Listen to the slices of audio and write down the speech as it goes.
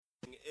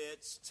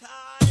It's time.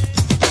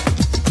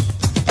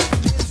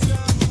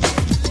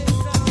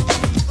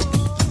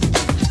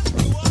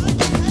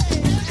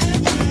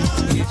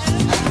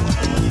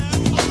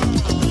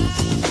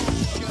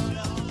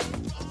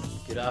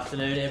 Good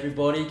afternoon,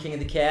 everybody. King of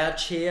the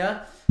Couch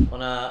here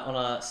on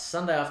a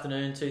Sunday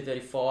afternoon,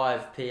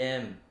 2:35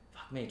 p.m.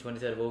 Fuck me,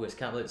 23rd of August.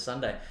 Can't believe it's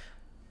Sunday.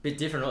 Bit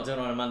different, not doing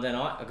it on a Monday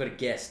night. I've got a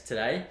guest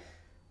today,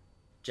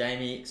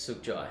 Jamie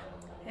Sukjai.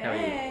 How are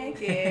you? Hey,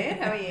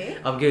 good. How are you?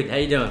 I'm good. How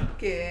you doing?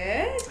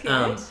 Good.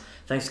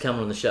 Thanks for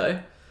coming on the show.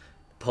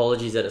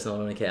 Apologies that it's not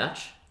on a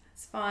couch.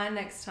 It's fine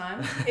next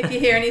time. If you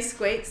hear any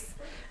squeaks,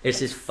 It's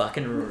this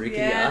fucking rickety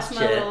yeah, ass it's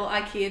my chair. little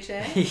IKEA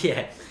chair.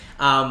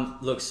 Yeah.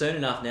 Look, soon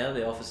enough now,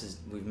 the office is,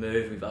 we've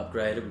moved, we've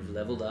upgraded, we've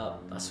leveled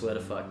up. I swear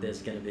to fuck,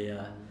 there's going to be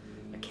a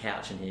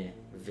couch in here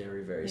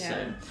very, very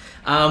soon.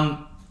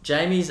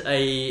 Jamie's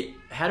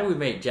how do we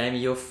meet? Jamie,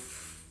 you're...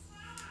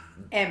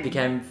 M.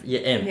 M. Yeah.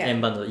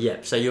 M Bundle. Yeah.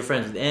 So you're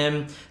friends with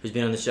M, who's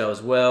been on the show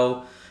as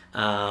well.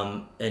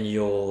 And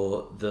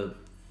you're the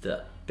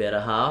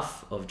better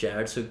half of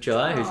Jared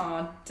Sukjai, who's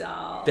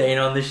doll. been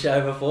on the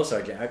show before.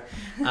 Sorry, Jared.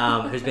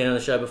 Who's been on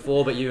the show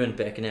before, but you and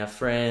Beck are now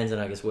friends,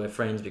 and I guess we're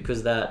friends because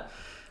of that.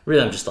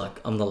 Really,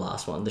 I'm the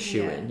last one, the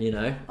shoe-in, you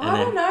know? I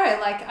don't know.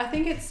 Like, I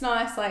think it's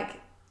nice. Like,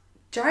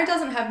 Jared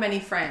doesn't have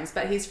many friends,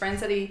 but his friends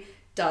that he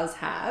does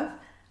have,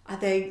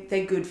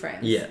 they're good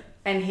friends. Yeah.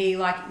 And he,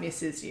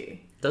 misses you.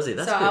 Does he?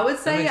 That's so good. I would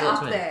That say means a you're lot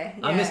to up me. there.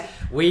 I Yeah. miss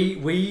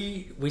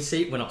we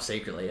see, we're not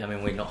secretly. I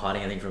mean, we're not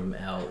hiding anything from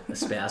our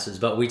spouses,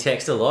 but we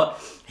text a lot.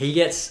 He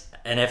gets,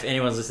 and if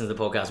anyone's listening to the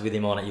podcast with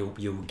him on it,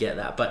 you'll get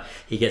that. But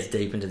he gets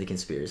deep into the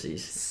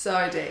conspiracies.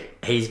 So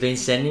deep. He's been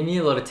sending me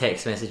a lot of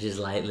text messages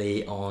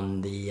lately on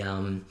the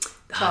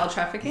Child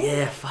trafficking?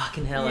 Yeah,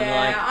 fucking hell.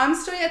 Yeah, And I'm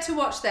still yet to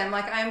watch them.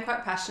 Like, I am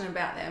quite passionate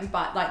about them,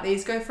 but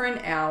these go for an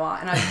hour,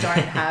 and I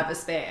don't have a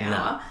spare hour.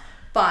 No.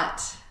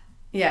 But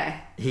yeah,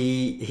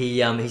 He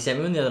sent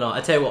me one the other night.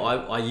 I tell you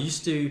what, I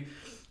used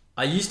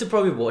to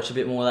probably watch a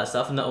bit more of that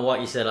stuff, and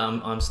like you said,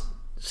 I'm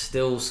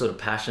still sort of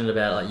passionate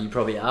about it, like you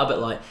probably are.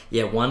 But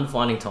one,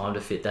 finding time to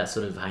fit that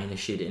sort of heinous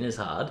shit in is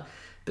hard.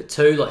 But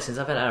two, since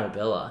I've had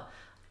Arabella,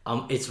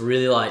 it's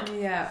really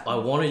yeah. I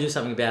want to do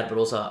something about it, but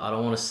also I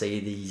don't want to see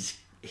these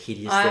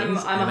hideous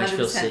things. I'm and it makes me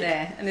feel 100% sick.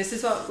 there. And this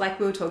is what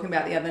we were talking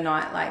about the other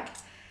night.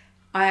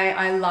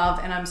 I love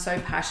and I'm so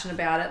passionate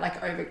about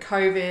it, over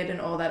COVID and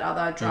all that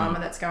other drama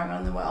that's going on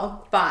in the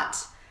world.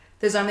 But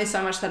there's only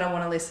so much that I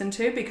want to listen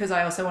to because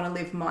I also want to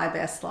live my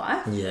best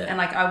life. Yeah.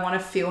 And I want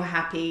to feel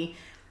happy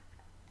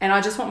and I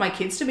just want my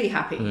kids to be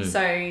happy. So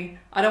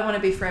I don't want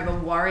to be forever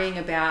worrying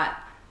about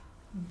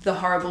the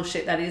horrible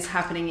shit that is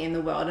happening in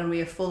the world and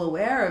we are full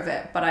aware of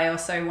it. But I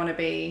also want to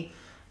be...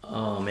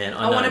 Oh man,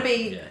 I want to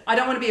be... Yeah. I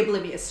don't want to be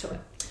oblivious to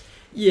it.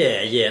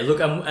 Yeah. Look,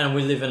 and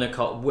we live in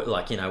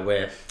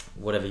where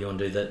whatever you want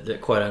to do, the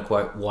quote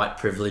unquote white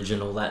privilege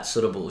and all that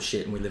sort of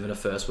bullshit, and we live in a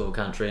first world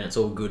country and it's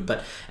all good.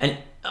 And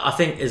I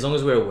think as long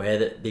as we're aware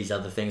that these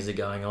other things are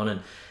going on,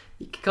 and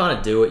you can kind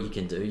of do what you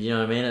can do, you know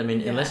what I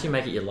mean? Unless you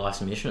make it your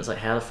life's mission, it's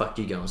how the fuck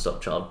do you go and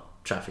stop child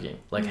trafficking?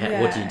 What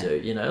do you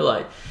do? You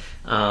know,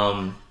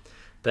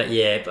 but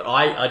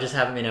I just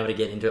haven't been able to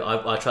get into it.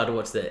 I tried to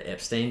watch the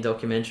Epstein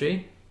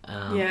documentary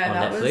on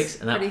that Netflix, was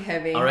and that, pretty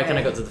heavy. I reckon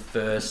I got to the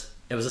first.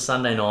 It was a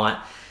Sunday night,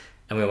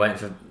 and we were waiting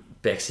for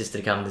Beck's sister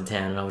to come to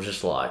town, and I was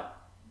just like,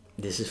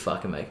 "This is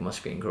fucking making my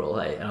skin crawl."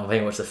 Hey, and I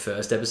think I watched the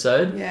first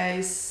episode. Yeah,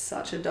 he's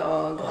such a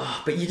dog.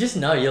 Oh, but you just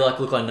know, you're like,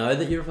 look, I know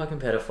that you're a fucking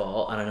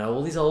pedophile, and I know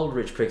all these old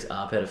rich pricks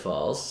are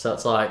pedophiles. So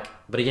it's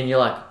but again, you're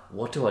like,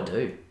 what do I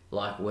do?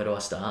 Where do I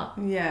start?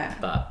 Yeah.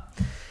 But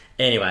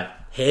anyway,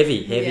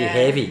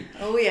 heavy.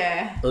 Oh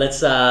yeah. Let's.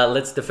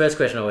 The first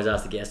question I always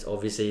ask the guest,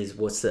 obviously, is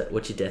what's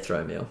your death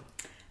row meal?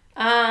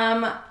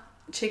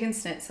 Chicken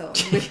schnitzel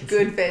with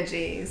good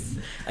veggies.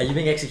 Are you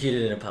being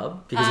executed in a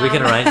pub? Because we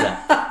can arrange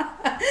that.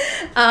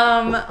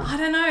 I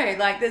don't know.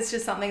 There's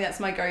just something that's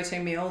my go-to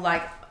meal.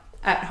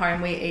 At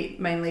home, we eat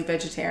mainly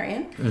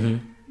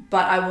vegetarian,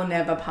 but I will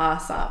never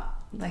pass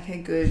up a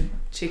good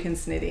chicken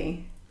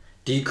snitty.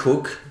 Do you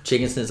cook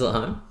chicken schnitzel at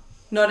home?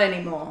 Not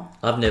anymore.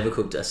 I've never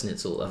cooked a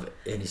schnitzel of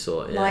any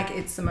sort. Yeah.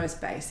 It's the most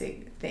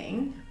basic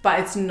thing, but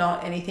it's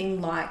not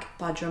anything like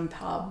Budrum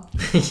Pub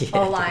Yeah.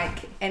 or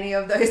any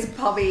of those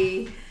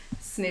pubby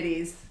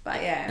snitties.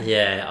 But yeah.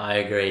 Yeah, I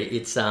agree.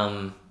 It's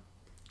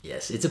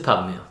yes, it's a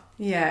pub meal.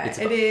 Yeah,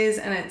 it is,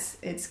 and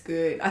it's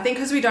good. I think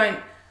because we don't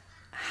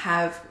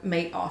have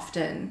meat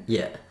often.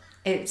 Yeah.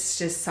 It's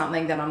just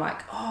something that I'm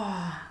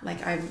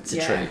It's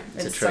a treat.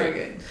 It's so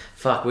good.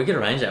 Fuck, we can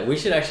arrange that. We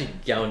should actually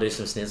go and do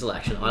some schnitzel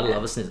action. I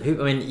love a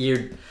schnitzel. I mean,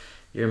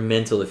 you're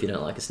mental if you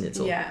don't like a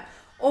schnitzel. Yeah.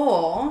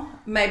 Or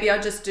maybe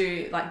I'll just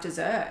do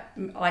dessert.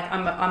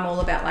 I'm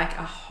all about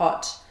a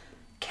hot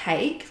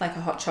cake, a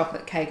hot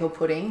chocolate cake or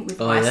pudding with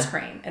ice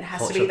cream. It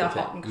has to be the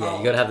hot and cold. Yeah,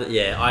 you got to have the.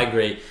 Yeah, I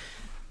agree.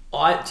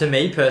 To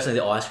me personally,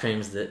 the ice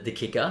cream's the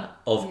kicker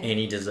of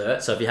any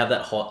dessert. So if you have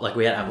that hot,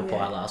 we had apple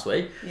pie last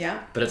week.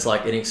 Yeah. But it's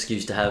an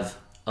excuse to have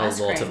a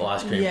lot of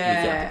ice cream with your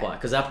apple pie.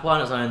 Because apple pie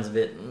on its own is a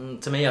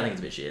bit, to me, I think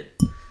it's a bit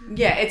shit.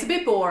 Yeah, it's a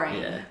bit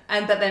boring. Yeah.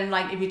 But then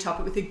like if you top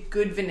it with a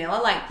good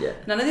vanilla, like Yeah.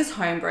 none of this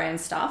home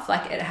brand stuff,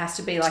 like it has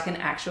to be like an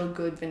actual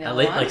good vanilla At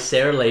least, one. like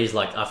Sara Lee's,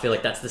 like I feel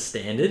like that's the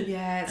standard.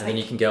 Yeah, and it's then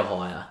like- you can go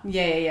higher.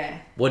 Yeah.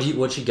 What's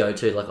your go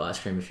to like ice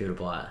cream if you were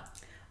to buy it?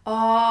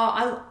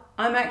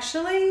 I'm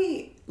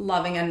actually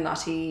loving a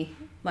nutty,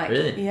 like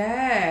Really?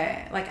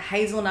 yeah, like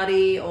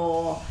hazelnutty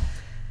or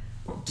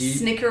Do you,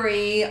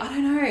 snickery. I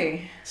don't know.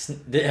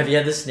 have you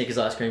had the Snickers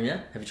ice cream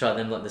yet? Have you tried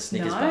them, like the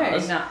Snickers No,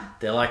 bars? no.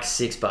 They're like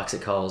 $6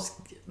 at Coles.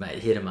 Mate,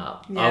 hit them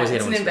up. Yeah, I always get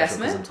it's them on an special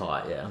because I'm investment.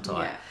 tight. Yeah, I'm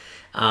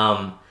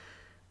tight.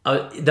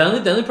 Yeah.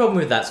 The only problem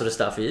with that sort of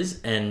stuff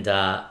is, and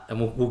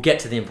we'll get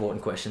to the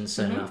important questions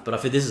soon enough, but I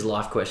feel this is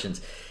life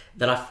questions,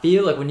 that I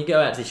feel like when you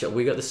go out to the shop,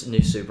 we got this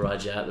new Super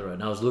IGA out the road,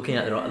 and I was looking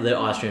at their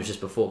ice creams just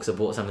before because I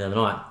bought some the other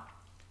night,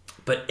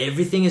 but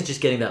everything is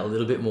just getting that a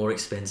little bit more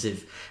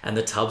expensive, and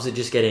the tubs are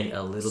just getting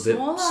a little bit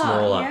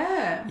smaller.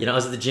 Yeah. You know, I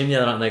was at the gym the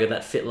other night and they got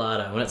that Fit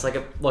Lardo, and it's like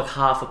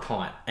half a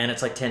pint, and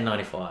it's like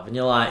 $10.95, and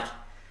you're like,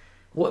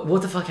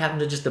 what the fuck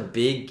happened to just the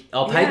big?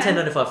 I'll pay Yeah.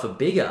 $10.95 for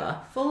bigger.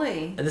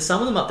 Fully. And there's some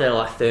of them up there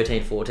like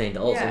 $13, $14.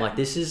 Yeah. I'm like,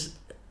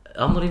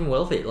 I'm not even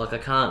wealthy. Like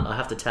I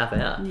have to tap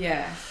out.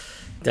 Yeah.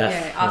 Def-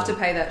 Yeah. I have to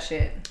pay that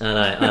shit. I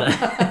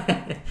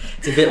know.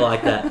 It's a bit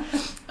like that.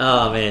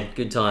 Oh man,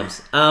 good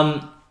times.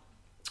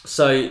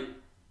 So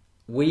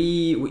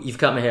you've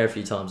cut my hair a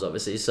few times,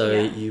 obviously. So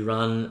Yeah. you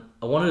run.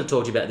 I wanted to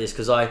talk to you about this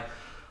because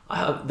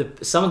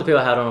some of the people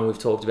I had on, we've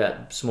talked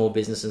about small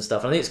business and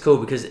stuff. And I think it's cool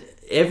because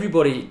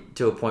everybody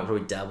to a point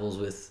probably dabbles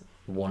with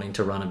wanting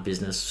to run a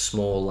business,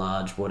 small,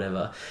 large,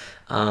 whatever.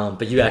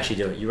 But you actually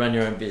do it. You run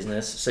your own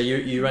business. So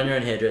you run your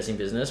own hairdressing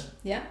business.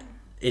 Yeah.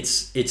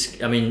 It's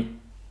I mean,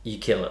 you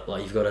kill it.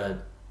 Like you've got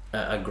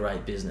a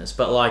great business.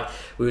 But like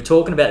we were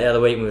talking about the other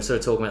week, and we were sort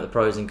of talking about the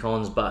pros and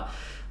cons. But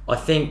I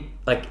think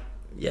I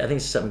think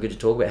it's something good to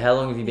talk about. How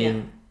long have you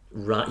been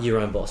your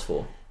own boss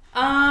for?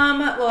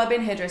 Well, I've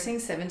been hairdressing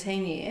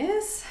 17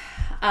 years.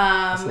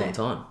 That's a long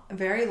time. A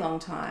very long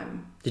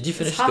time. Did you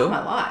finish It's half school?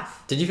 my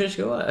life. Did you finish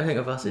school? I think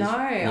I've asked this. No,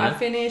 I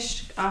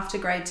finished after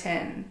grade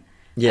 10.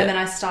 Yeah. And then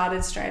I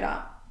started straight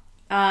up.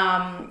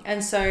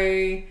 And so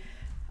Jared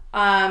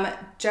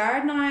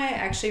and I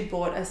actually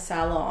bought a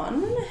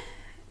salon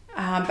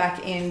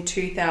back in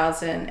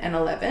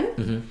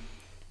 2011.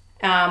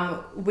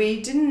 Mm-hmm.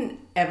 We didn't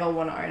ever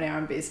want to own our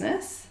own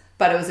business,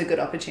 but it was a good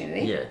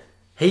opportunity. Yeah.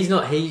 He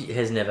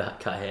has never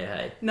cut hair,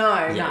 hey?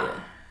 No, Yeah,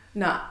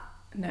 no,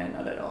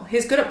 not at all.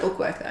 He's good at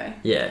bookwork though.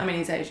 Yeah. I mean,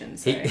 he's Asian,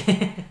 so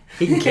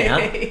He can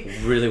count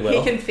really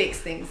well. he can fix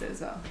things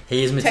as well.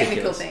 He is meticulous.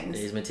 Technical things.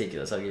 He's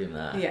meticulous, I'll give him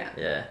that. Yeah.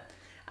 Yeah.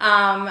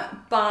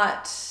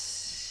 But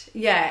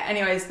yeah,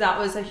 anyways, that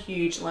was a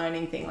huge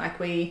learning thing. Like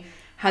we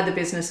had the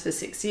business for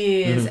 6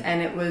 years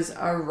and it was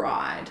a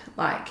ride.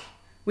 Like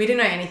we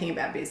didn't know anything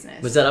about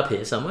business. Was that up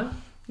here somewhere?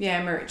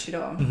 Yeah,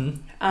 Maroochydore.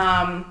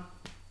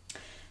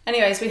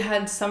 Anyways, we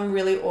had some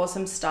really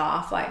awesome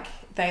staff. Like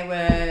we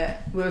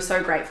were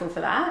so grateful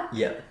for that.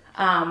 Yeah.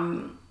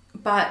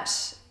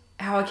 But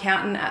our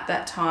accountant at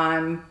that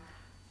time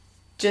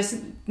just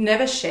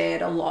never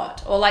shared a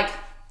lot, or like,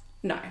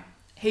 no,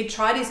 he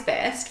tried his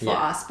best for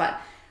us, but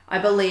I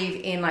believe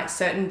in like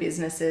certain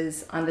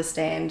businesses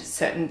understand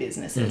certain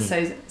businesses.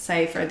 So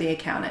say for the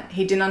accountant,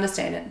 he didn't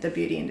understand the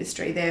beauty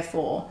industry.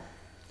 Therefore,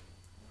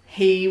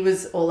 he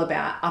was all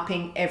about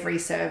upping every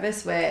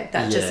service where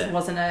that just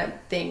wasn't a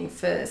thing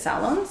for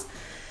salons.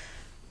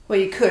 Well,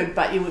 you could,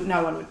 but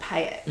no one would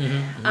pay it.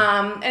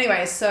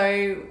 Anyway,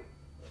 so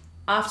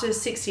after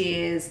 6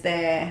 years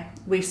there,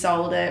 we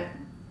sold it.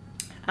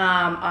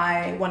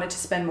 I wanted to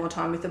spend more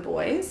time with the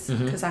boys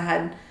because I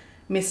had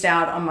missed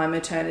out on my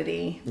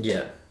maternity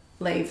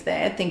leave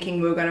there, thinking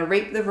we were going to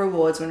reap the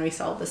rewards when we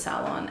sold the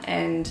salon.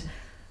 And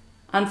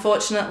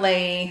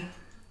unfortunately,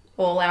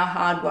 all our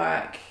hard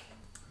work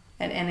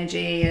and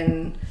energy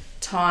and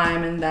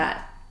time and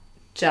that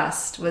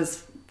just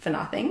was for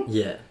nothing.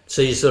 Yeah.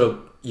 So you sort of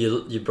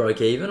you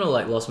broke even or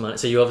like lost money?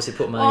 So you obviously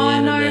put money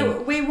in. No, and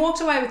then... we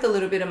walked away with a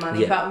little bit of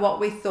money, Yeah. but what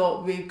we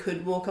thought we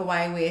could walk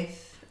away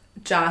with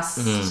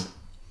just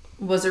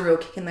was a real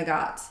kick in the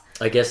guts.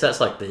 I guess that's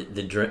like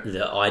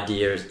the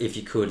idea is if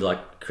you could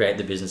like create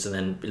the business and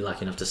then be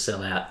lucky enough to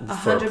sell out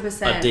for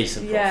 100%. a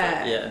decent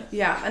profit.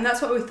 Yeah. And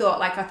that's what we thought.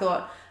 Like I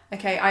thought,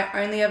 okay,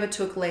 I only ever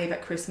took leave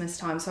at Christmas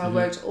time, so I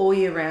worked all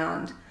year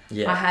round.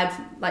 Yeah. I had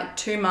like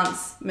 2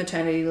 months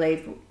maternity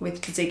leave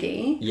with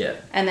Ziggy. Yeah.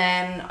 And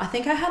then I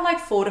think I had like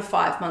 4 to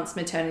 5 months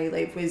maternity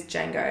leave with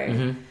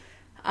Django,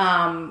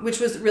 which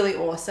was really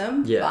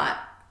awesome. Yeah. But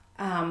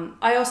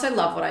I also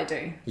love what I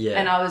do. Yeah.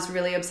 And I was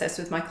really obsessed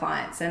with my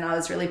clients and I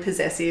was really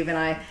possessive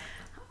and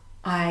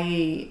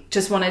I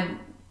just wanted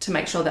to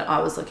make sure that I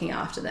was looking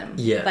after them.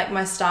 Yeah. Like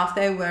my staff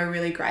there were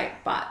really great,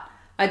 but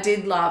I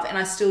did love, and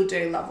I still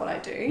do love what I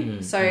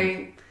do.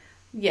 So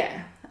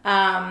yeah.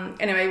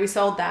 Anyway, we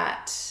sold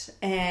that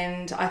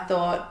and I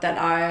thought that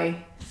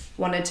I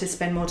wanted to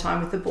spend more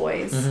time with the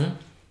boys.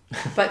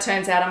 But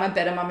turns out I'm a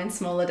better mum in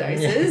smaller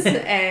doses.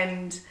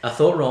 And I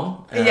thought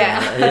wrong.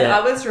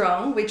 I was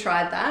wrong. We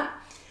tried that.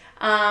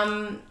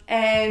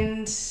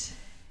 And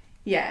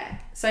Yeah.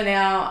 So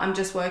now I'm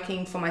just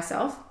working for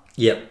myself.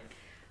 Yep.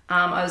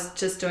 I was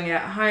just doing it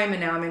at home, and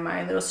now I'm in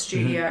my own little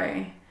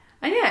studio.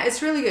 And yeah,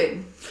 it's really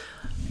good.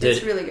 Dude,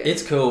 it's really good.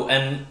 It's cool,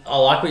 and I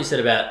like what you said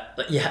about.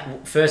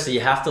 Like, firstly,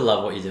 you have to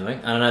love what you're doing.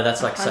 I know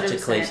that's like such a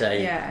 100%,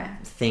 cliche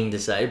thing to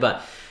say,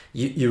 but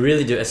you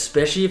really do,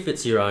 especially if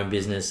it's your own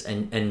business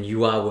and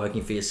you are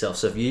working for yourself.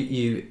 So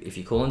if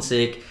you're calling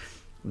sick,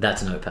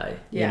 that's no pay.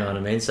 You know what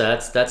I mean? So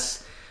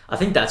that's I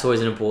think that's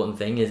always an important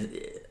thing. Is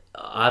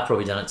I've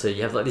probably done it too.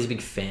 You have like these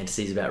big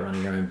fantasies about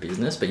running your own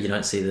business, but you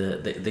don't see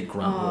the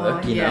grunt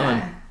work, you know,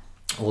 and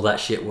all that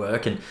shit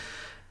work. And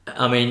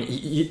I mean,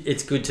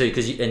 it's good too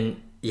because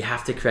you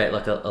have to create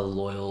like a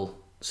loyal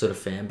sort of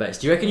fan base.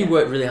 Do you reckon you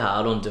worked really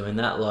hard on doing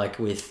that? Like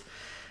with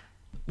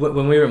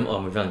when we were,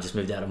 we've only just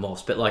moved out of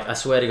Moss, but like I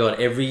swear to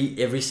God,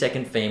 every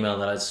second female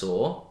that I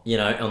saw, you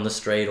know, on the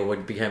street or we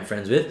became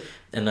friends with,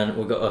 and then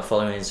we got a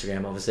following on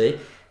Instagram, obviously,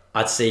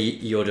 I'd see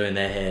you're doing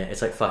their hair.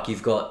 It's like, fuck,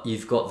 you've got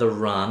the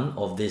run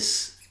of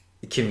this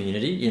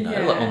community, you know,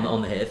 like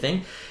on the hair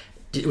thing.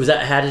 Was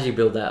that, how did you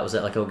build that? Was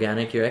that like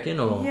organic, you reckon?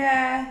 Or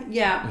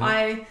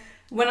Yeah.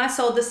 When I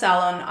sold the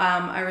salon,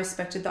 I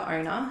respected the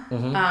owner,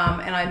 and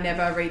I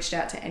never reached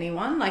out to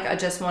anyone. Like I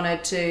just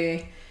thought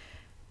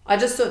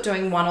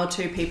doing 1 or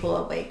 2 people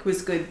a week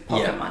was good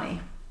pocket money.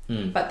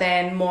 But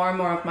then more and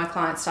more of my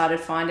clients started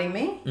finding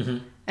me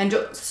and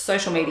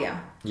social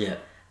media. Yeah.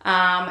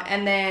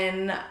 And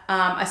then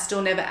I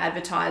still never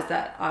advertised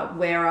that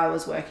where I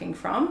was working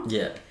from.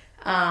 Yeah.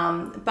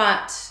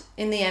 But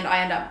in the end, I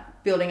ended up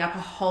building up a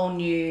whole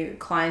new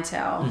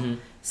clientele,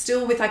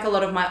 still with like a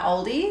lot of my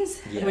oldies,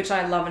 which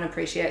I love and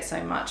appreciate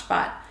so much.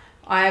 But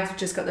I've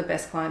just got the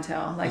best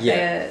clientele. Like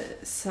they're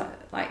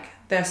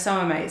so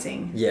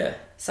amazing. Yeah.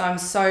 So I'm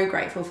so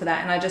grateful for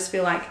that, and I just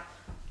feel like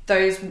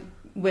those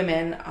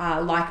women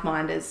are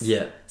like-mindeds.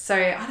 Yeah. So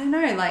I don't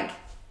know, like,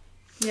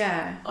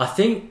 yeah. I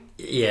think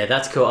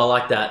that's cool. I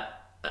like that.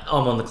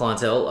 I'm on the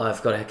clientele.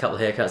 I've got a couple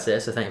of haircuts there,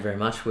 so thank you very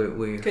much.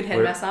 Good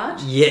head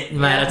massage. Yeah,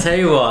 man. I tell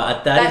you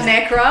what, that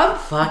neck rub.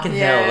 Fucking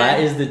hell,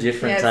 that is the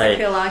difference. Yeah, it's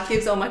a killer.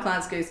 Gives all my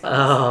clients goosebumps.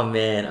 Oh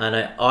man, I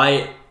know.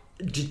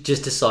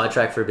 Just to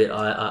sidetrack for a bit,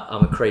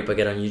 I'm a creep. I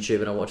get on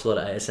YouTube and I watch a lot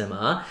of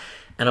ASMR,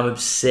 and I'm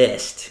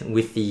obsessed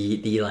with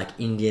the like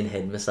Indian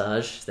head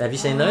massage. Have you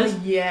seen those?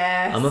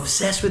 Yes. I'm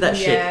obsessed with that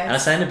shit, and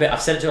I've said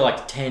it to her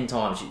like 10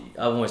 times.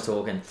 I'm always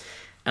talking,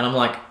 and I'm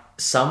like,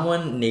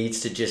 someone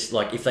needs to just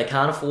like, if they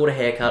can't afford a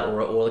haircut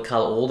or the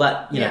color, all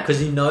that, you know,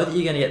 because you know that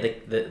you're going to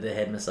get the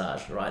head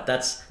massage, right?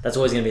 That's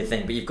always going to be a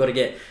thing, but you've got to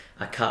get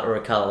a cut or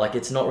a color. Like,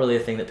 it's not really a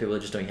thing that people are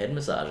just doing head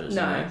massages.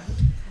 No. You know?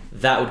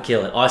 That would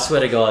kill it. I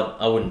swear to God,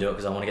 I wouldn't do it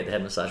because I want to get the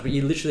head massage. But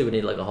you literally would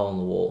need like a hole in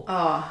the wall.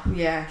 Oh,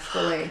 yeah,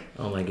 fully.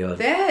 Oh my God.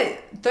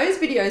 Those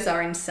videos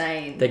are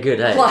insane. They're good,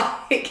 hey?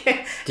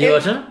 Like, do you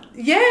watch them?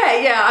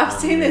 Yeah. I've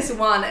seen this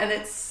one, and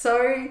it's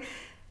so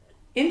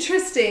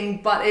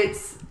interesting, but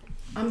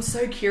I'm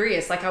so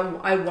curious. Like,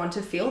 I want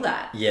to feel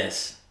that.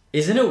 Yes.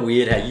 Isn't it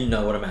weird how you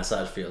know what a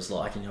massage feels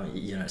like?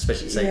 You know,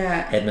 especially say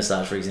head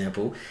massage, for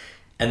example.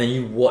 And then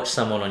you watch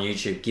someone on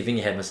YouTube giving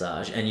a head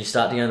massage, and you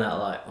start to go in that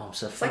like, oh, I'm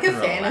so fucking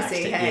relaxed.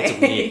 It's like a fantasy,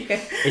 hey?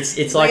 It's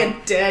weird. It's like a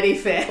dirty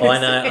fantasy. Oh, I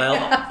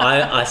know.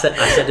 I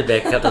said to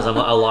Beck a couple times, I'm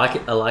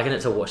like, I liken it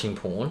to watching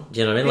porn.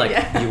 Do you know what I mean?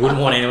 Like, you wouldn't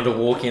want anyone to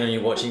walk in on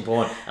you watching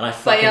porn, and I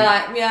fucking. But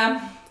you're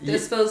like,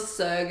 this feels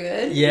so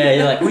good. Yeah,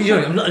 you're like, what are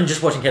you doing? I'm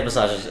just watching head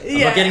massages.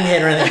 I'm not getting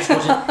head or anything.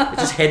 It's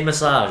just head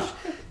massage.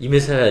 You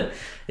misheard.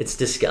 It's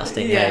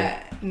disgusting.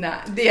 Yeah, no.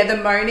 Yeah, the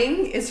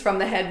moaning is from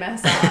the head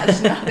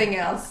massage, nothing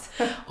else.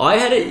 I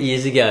had it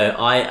years ago.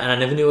 And I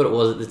never knew what it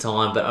was at the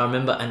time, but I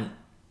remember, and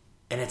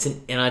I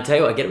tell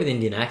you what, I get it with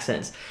Indian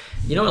accents.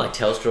 You know, like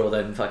Telstra, or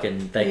they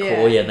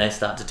call you and they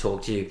start to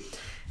talk to you.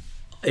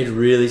 It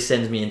really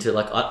sends me into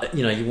like,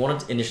 you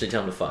want to initially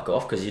tell them to fuck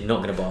off because you're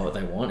not going to buy what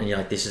they want, and you're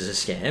like, this is a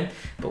scam.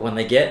 But when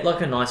they get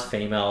like a nice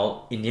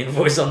female Indian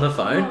voice on the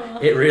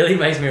phone, it really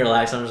makes me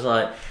relax. I'm just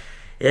like,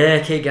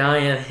 yeah, keep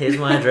going. Yeah, here's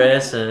my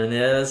address, and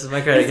this is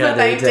my credit card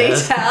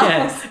details.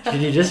 Yeah,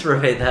 can you just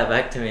repeat that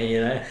back to me?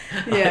 You know,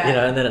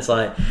 and then it's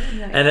like,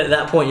 and at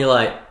that point you're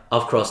like,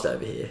 I've crossed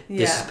over here. Yeah.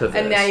 This is perverse.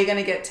 And now you're going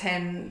to get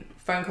 10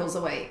 phone calls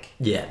a week.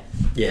 Yeah.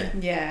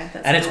 That's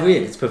and it's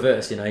weird. It's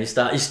perverse. You know, you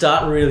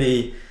start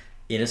really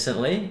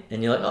innocently,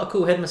 and you're like, oh,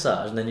 cool, head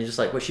massage, and then you're just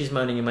like, well, she's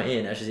moaning in my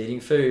ear. Now she's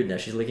eating food. Now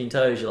she's licking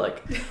toes. You're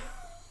like.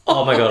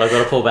 Oh my God, I've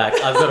got to pull back.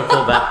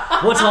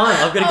 What time?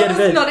 I've got to get to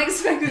bed. I was not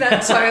expecting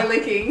that toe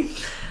licking.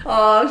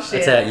 Oh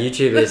shit. That's how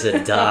YouTube is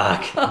a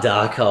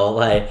dark hole,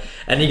 like,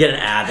 and you get an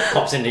ad that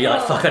pops into you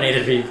like, fuck, I need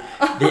to be.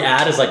 The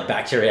ad is like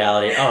back to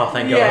reality. Oh,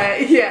 thank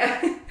God.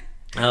 Yeah.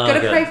 Oh,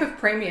 got to pay for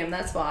premium,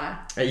 that's why.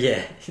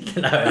 Yeah.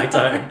 No,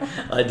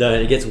 I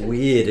don't. It gets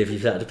weird if you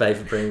start to pay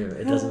for premium.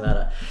 It doesn't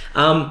matter.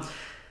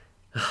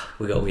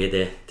 We got weird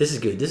there. This is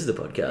good. This is the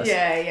podcast.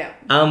 Yeah.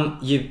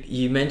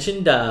 You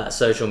mentioned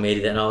social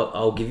media, and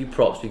I'll give you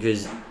props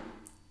because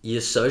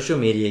your social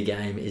media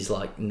game is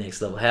like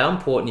next level. How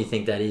important do you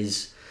think that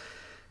is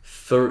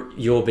for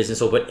your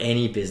business, or but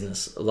any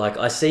business? Like,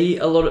 I see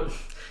a lot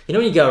of, you know,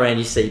 when you go around,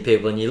 you see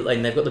people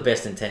and they've got the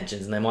best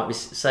intentions, and they might be,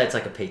 say it's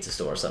like a pizza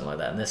store or something like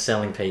that, and they're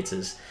selling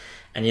pizzas,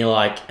 and you're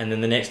like, and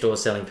then the next door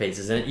is selling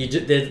pizzas,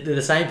 and they're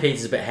the same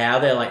pizzas, but how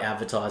they're like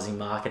advertising,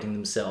 marketing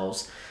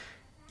themselves,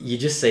 you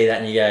just see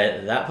that and you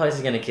go, that place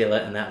is going to kill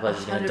it, and that place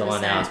is going to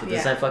die now. It's with the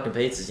same fucking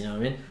pizzas, you know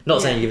what I mean?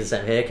 Not saying you give the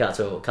same haircuts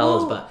or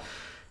colours, but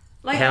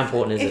like, how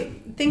important is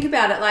it? Think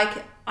about it. Like,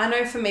 I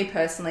know for me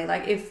personally,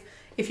 like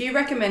if you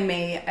recommend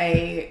me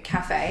a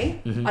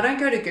cafe, I don't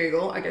go to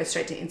Google. I go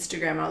straight to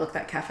Instagram and I look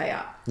that cafe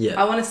up.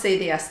 Yeah. I want to see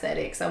the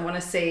aesthetics. I want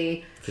to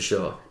see, for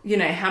sure, you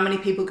know, how many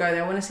people go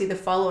there. I want to see the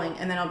following,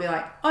 and then I'll be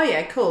like, oh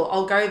yeah, cool.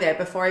 I'll go there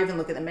before I even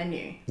look at the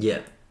menu.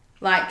 Yeah.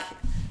 Like,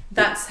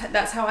 that's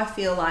how I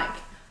feel like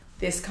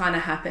this kind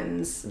of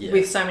happens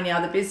with so many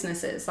other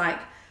businesses. Like,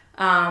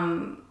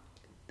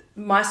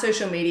 my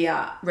social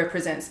media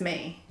represents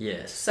me.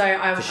 Yes. So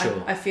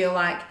I feel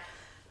like,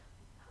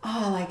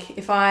 like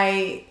if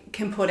I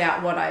can put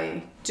out what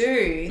I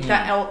do,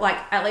 that like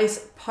at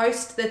least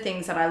post the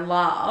things that I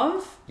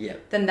love,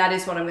 then that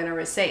is what I'm going to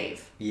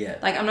receive. Yeah.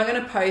 Like, I'm not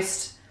going to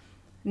post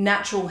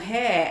natural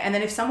hair, and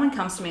then if someone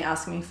comes to me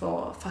asking me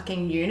for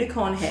fucking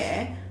unicorn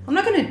hair, I'm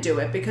not going to do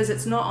it because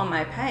it's not on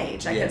my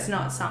page. Like, it's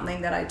not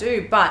something that I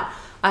do. But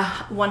I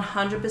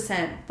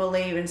 100%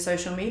 believe in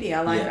social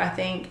media. Like, I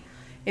think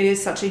it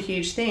is such a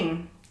huge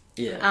thing.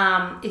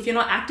 Yeah. If you're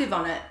not active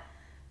on it,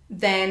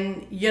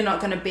 then you're not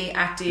going to be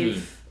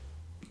active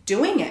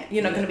doing it.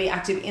 You're not going to be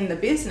active in the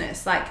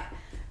business. Like,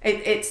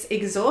 it's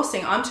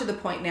exhausting. I'm to the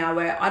point now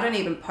where I don't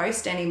even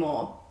post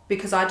anymore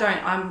because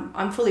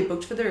I'm fully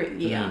booked for the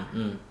year.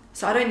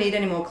 So I don't need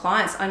any more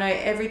clients. I know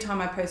every time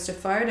I post a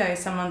photo,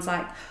 someone's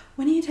like,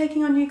 when are you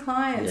taking on new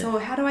clients? Or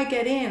how do I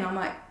get in? I'm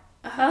like,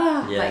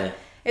 like,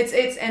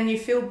 it's and you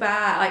feel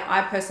bad. Like,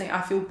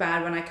 I feel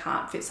bad when I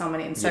can't fit someone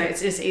in. So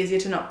it's just easier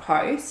to not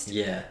post.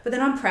 Yeah. But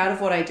then I'm proud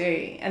of what I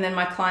do. And then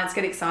my clients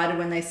get excited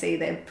when they see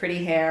their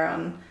pretty hair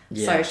on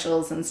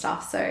socials and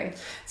stuff. So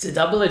it's a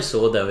double-edged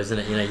sword though, isn't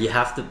it? You know, you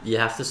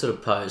have to sort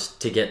of post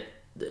to get,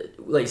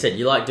 like you said,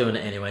 you like doing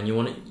it anyway, and you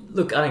want to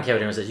look. I don't care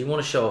what anyone says. You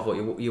want to show off what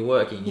you're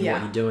working, what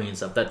you're doing and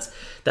stuff.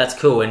 That's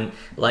cool. And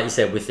like you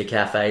said, with the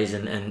cafes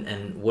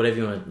and whatever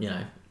you want to, you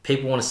know,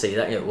 people want to see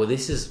that. Yeah, well,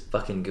 this is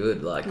fucking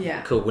good. Like,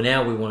 cool. Well,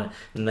 now we want to,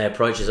 and they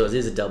approach it. So it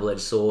is a double-edged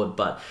sword.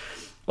 But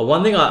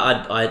one thing I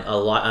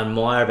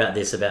admire about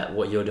this, about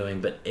what you're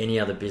doing, but any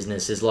other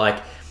business, is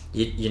like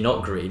you're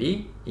not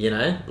greedy. You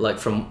know, like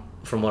from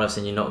what I've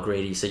seen, you're not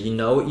greedy. So you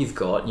know what you've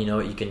got, you know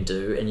what you can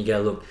do, and you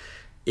go, look,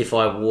 if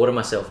I water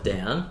myself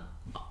down,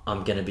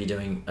 I'm going to be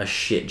doing a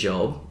shit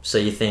job. So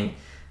you think,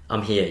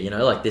 I'm here, you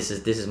know, like this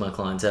is my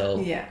clientele.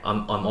 Yeah.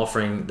 I'm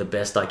offering the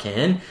best I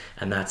can,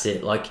 and that's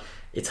it. Like,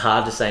 it's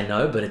hard to say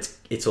no, but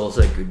it's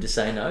also good to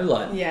say no.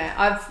 Like,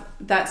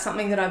 that's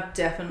something that I've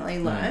definitely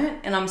learned,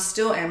 and I'm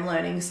still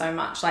learning so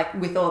much. Like,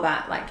 with all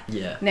that,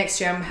 like,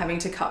 next year I'm having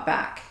to cut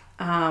back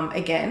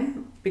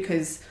again,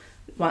 because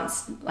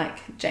once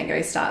like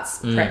Django starts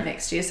prep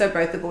next year, so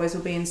both the boys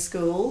will be in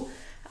school.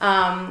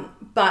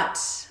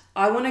 But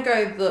I want to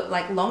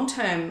go long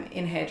term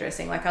in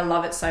hairdressing. Like, I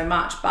love it so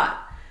much, but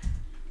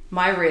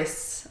my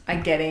wrists are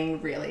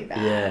getting really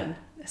bad. Yeah.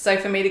 So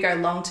for me to go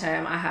long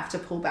term, I have to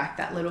pull back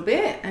that little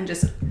bit and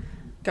just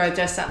go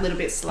just that little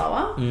bit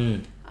slower.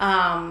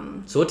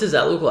 So what does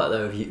that look like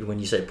though? When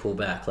you say pull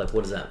back, like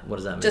what does that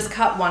mean? Just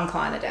cut one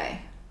client a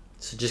day.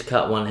 So just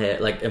cut one hair,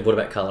 like, and what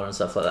about colour and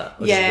stuff like that?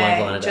 Or just one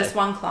client a day? Just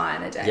one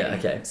client a day. Yeah,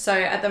 okay. So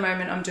at the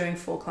moment I'm doing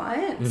 4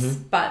 clients,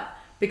 but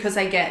because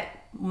they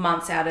get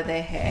months out of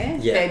their hair,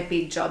 they're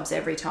big jobs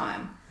every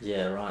time.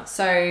 Yeah, right.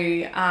 So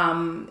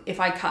if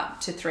I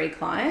cut to 3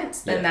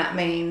 clients, then that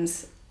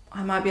means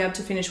I might be able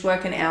to finish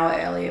work an hour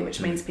earlier,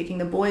 which means picking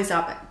the boys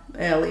up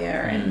earlier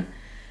and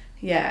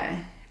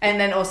and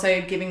then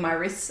also giving my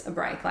wrists a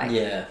break. Like,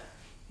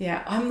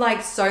 I'm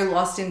like so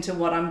lost into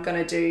what I'm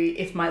gonna do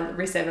if my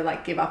wrists ever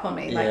like give up on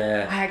me. Like,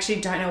 I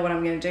actually don't know what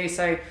I'm gonna do.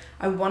 So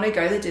I want to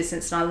go the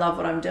distance, and I love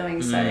what I'm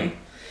doing. So.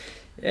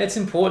 Yeah, it's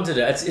important to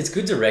do. It's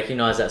good to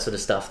recognise that sort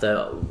of stuff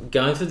though.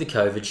 Going through the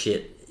COVID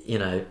shit, you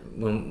know,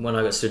 when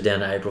I got stood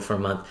down in April for a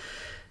month,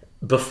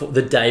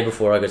 the day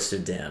before I got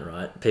stood down,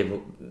 right?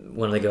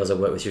 One of the girls I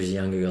worked with, she was a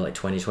younger girl, like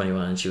 20,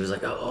 21, and she was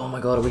like, oh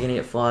my God, are we going to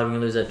get fired? We're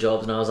going to lose our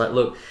jobs. And I was like,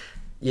 look,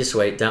 you're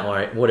sweet, don't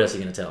worry. What else are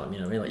you going to tell them? You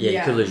know what I mean? Like,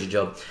 you could lose your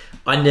job.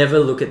 I never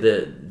look at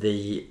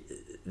the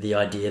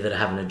idea that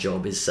having a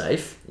job is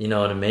safe. You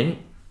know what I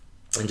mean?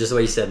 And just the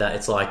way you said that,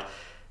 it's like,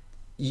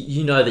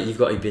 you know that you've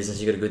got your business,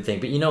 you've got a good thing,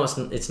 but you know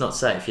it's not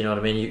safe. You know what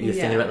I mean? You're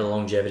thinking about the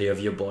longevity of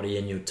your body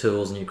and your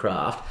tools and your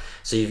craft.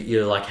 So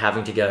you're like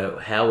having to go,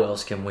 how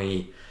else can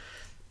we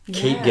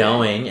keep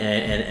going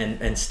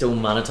and still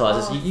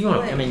monetize this? You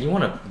want to, I mean, you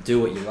want to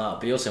do what you love,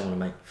 but you also want to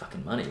make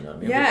fucking money. You know what I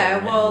mean?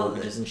 Yeah, well,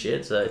 mortgages and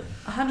shit. So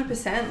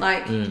 100%.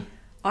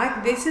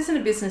 Like, this isn't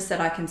a business that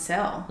I can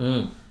sell.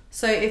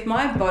 So if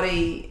my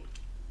body,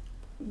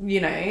 you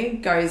know,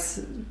 goes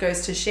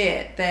to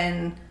shit,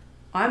 then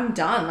I'm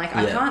done. Like,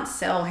 I can't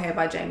sell Hair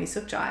by Jamie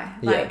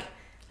Sukjai. Like,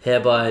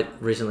 Hair by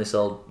recently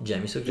sold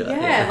Jamie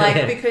Sukjai.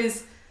 Like,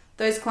 because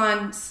those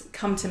clients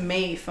come to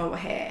me for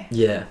hair.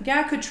 Yeah.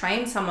 Yeah, I could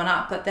train someone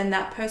up, but then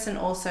that person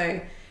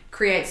also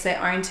creates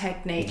their own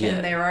technique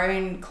and their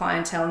own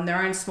clientele and their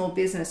own small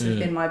business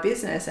within my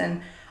business.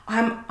 And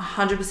I'm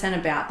 100%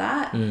 about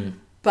that.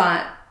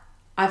 But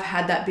I've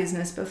had that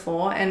business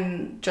before,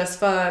 and just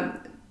for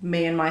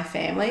me and my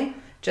family,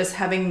 just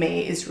having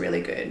me is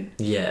really good.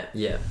 Yeah.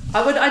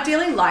 I would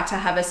ideally like to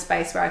have a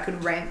space where I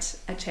could rent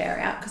a chair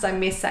out because I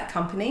miss that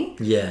company.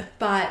 Yeah.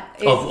 But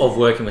Of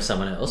working with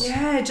someone else.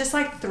 yeah, just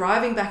like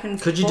thriving back and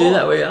forth. Could you do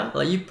that where you are?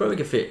 Like, you probably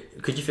could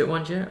fit. Could you fit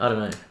one chair? I don't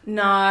know.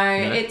 No,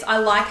 I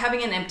like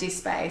having an empty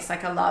space.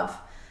 Like I love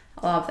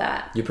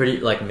that. You're pretty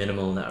like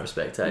minimal in that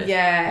respect, eh?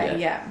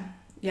 Yeah.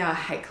 I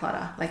hate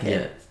clutter. Like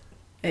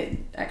it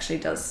actually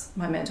does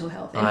my mental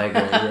health in. I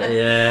agree.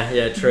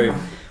 Yeah, true.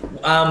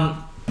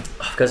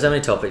 I've got so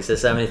many topics.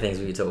 There's so many things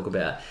we could talk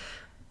about.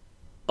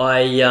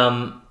 While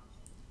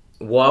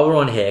we're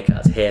on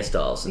haircuts,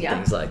 hairstyles, and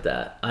things like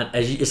that.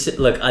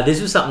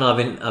 This was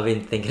something I've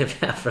been thinking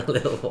about for a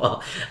little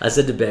while. I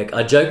said to Beck,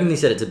 I jokingly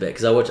said it to Beck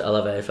because I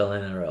love AFL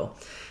and NRL,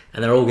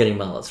 and they're all getting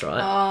mullets,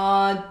 right?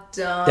 Oh,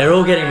 don't. They're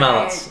all getting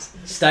mullets.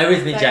 Stay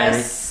with me, They Jamie.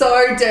 are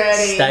so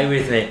dirty. Stay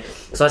with me.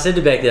 So I said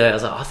to Beck the other day, I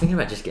was like, I'm thinking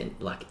about just getting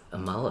like a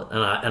mullet,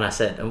 and I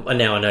said, and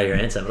now I know your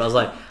answer, but I was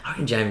like, I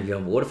reckon Jamie would be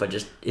on board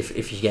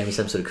if you gave me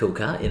some sort of cool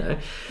cut, you know.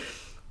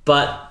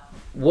 But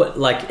what,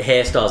 like,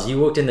 hairstyles? You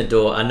walked in the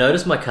door. I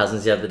noticed my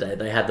cousins the other day.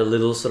 They had the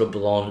little sort of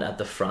blonde at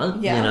the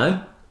front, you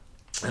know.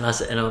 And I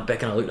said, and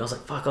Beck and I looked, and I was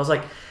like, fuck. I was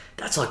like,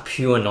 that's like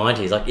pure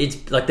 90s. Like,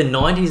 it's like the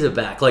 90s are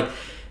back. Like.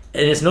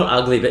 And it's not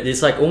ugly, but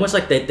it's like almost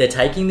like they're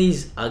taking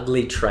these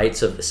ugly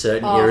traits of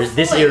certain eras. Fully,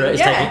 This era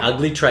is taking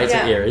ugly traits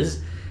of eras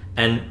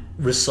and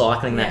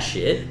recycling that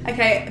shit.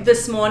 Okay,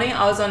 this morning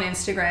I was on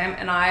Instagram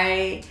and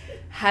I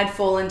had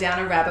fallen down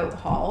a rabbit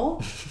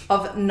hole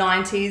of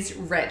 90s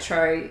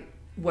retro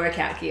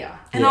workout gear.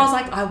 And I was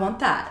like, I want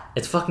that.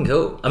 It's fucking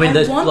cool. I mean,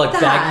 those want like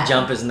that. baggy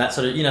jumpers and that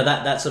sort of, you know,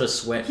 that sort of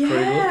sweat crew look.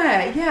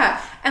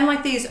 Yeah. And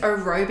like these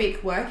aerobic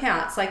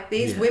workouts, like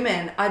these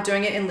women are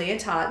doing it in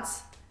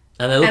leotards.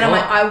 And they look I'm hot.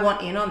 like, I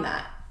want in on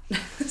that.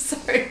 So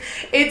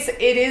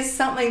it is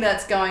something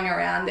that's going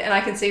around, and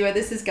I can see where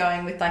this is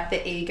going with like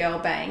the e-girl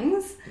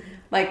bangs,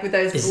 like with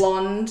those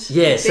blonde.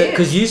 Yeah, so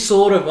because you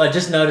sort of, I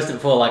just noticed it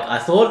before. Like I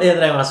thought the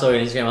other day when I saw you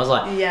on Instagram, I was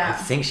like, I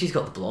think she's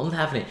got the blonde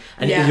happening,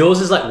 and yours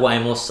is like way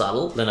more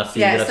subtle than I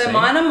feel. Yeah, so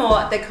mine are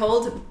more. They're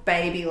called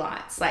baby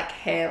lights, like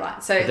hair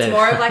lights. So it's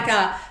more of like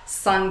a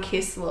sun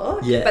kiss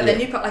look. Yeah, but then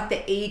you've got like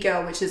the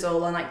e-girl, which is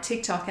all on like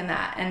TikTok and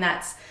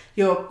that's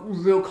your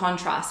real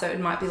contrast. So it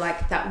might be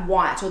like that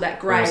white or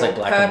that grey or like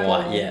black purple,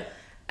 and white,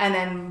 and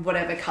then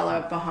whatever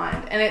color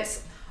behind. And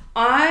it's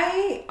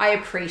I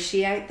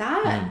appreciate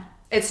that.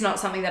 It's not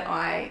something that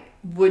I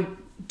would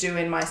do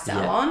in my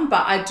salon,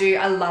 but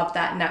I love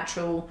that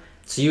natural.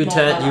 So you would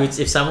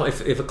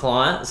if a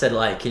client said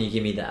like, can you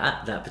give me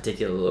that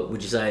particular look,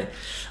 would you say,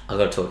 I've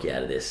got to talk you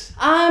out of this?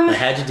 Like,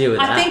 how'd you deal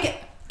with that? I think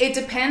it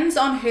depends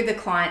on who the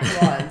client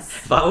was.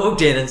 If I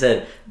walked in and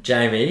said,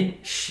 Jamie,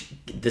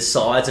 the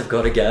sides have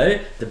got to go,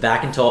 the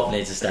back and top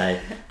needs to stay,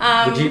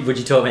 would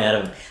you talk me out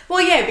of it? Well,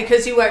 yeah,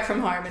 because you work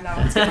from home and no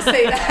one's going to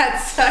see that.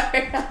 So.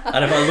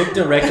 And if I look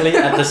directly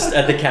at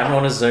the camera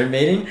on a Zoom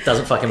meeting,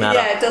 doesn't fucking matter.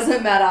 Yeah, it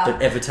doesn't matter.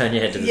 Don't ever turn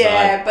your head to the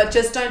Yeah, side. but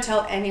just don't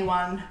tell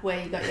anyone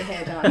where you got your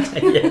hair done.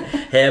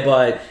 Hair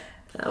by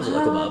that was a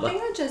local barber. I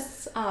think I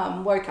just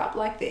woke up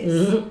like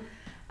this.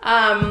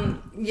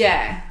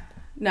 Yeah.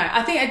 No,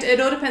 I think it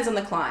all depends on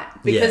the client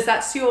because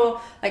that's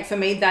your, like for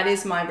me, that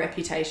is my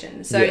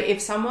reputation. So if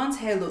someone's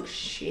hair looks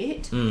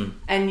shit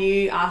and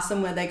you ask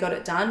them where they got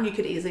it done, you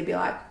could easily be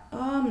like,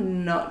 oh,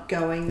 I'm not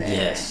going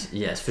there.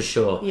 Yes, for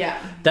sure.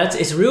 Yeah.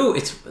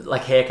 It's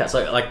like haircuts.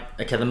 Like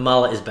okay, the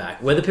mullet is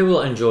back. Whether people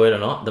enjoy it or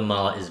not, the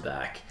mullet is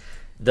back.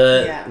 What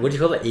do you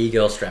call it?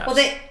 E-girl straps. Well,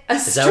 they're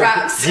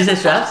straps. Did you say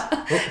straps?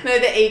 No,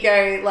 the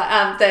ego,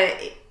 like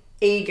the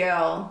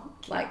e-girl,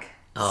 like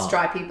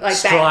stripey, like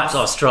stripes. bangs.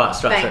 Oh,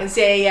 stripes. Bangs,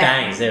 yeah.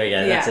 Bangs. There we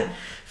go. That's it.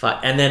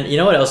 Fuck. And then you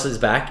know what else is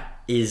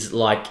back is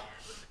like.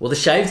 Well, the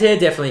shaved hair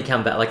definitely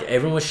come back. Like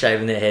everyone was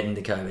shaving their head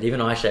into COVID.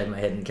 Even I shaved my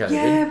head in COVID.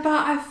 Yeah,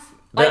 but I'm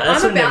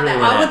about that.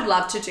 I would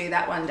love to do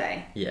that one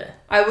day. Yeah.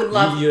 I would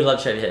love. You would love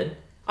to shave your head?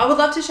 I would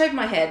love to shave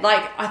my head.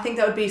 Like, I think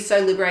that would be so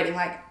liberating.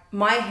 Like,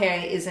 my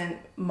hair isn't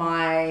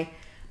my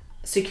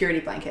security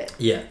blanket.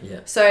 Yeah.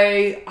 So,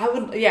 I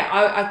would,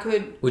 I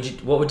could.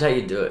 What would take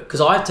you to do it?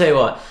 Because I tell you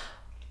what,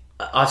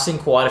 I've seen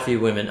quite a few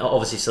women,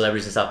 obviously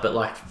celebrities and stuff, but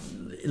like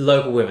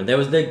local women. There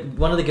was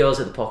one of the girls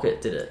at the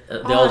Pocket did it.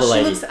 The older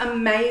lady. She looks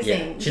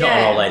amazing. Yeah. She's not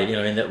an old lady, you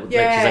know what I mean?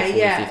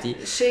 She's like 40,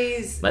 50.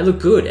 She's... They look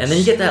good. And then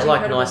you get that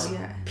like incredible,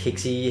 nice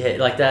pixie hair,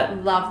 like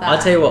that. Love that.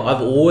 I tell you what,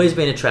 I've always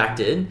been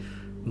attracted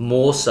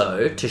more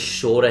so to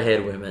shorter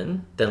haired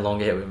women than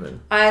longer haired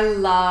women. I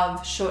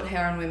love short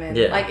hair on women.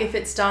 Yeah. Like, if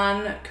it's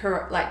done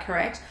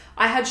correct.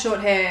 I had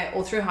short hair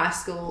all through high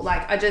school.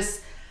 Like, I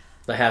just...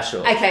 Like how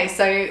short? Okay,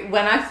 so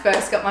when I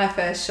first got my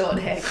first short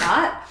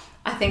haircut,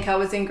 I think I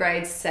was in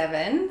grade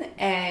 7,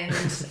 and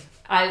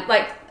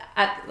I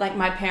at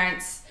my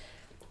parents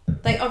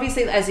like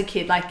obviously as a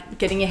kid, like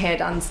getting your hair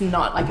done's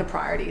not like a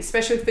priority,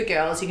 especially for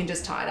girls. You can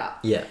just tie it up.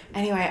 Yeah.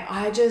 Anyway,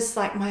 I just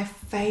like my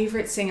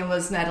favorite singer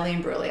was Natalie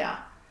Imbruglia,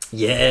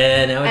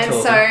 Yeah, now we're and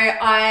talking. so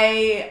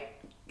I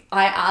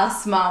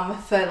asked Mum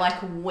for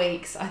like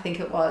weeks, I think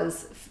it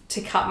was,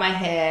 to cut my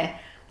hair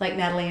like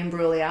Natalie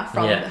Imbruglia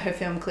from Yeah. her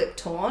film clip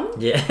Torn,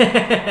 Yeah.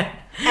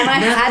 and I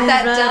had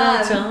that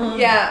done.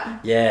 Yeah.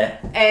 Yeah.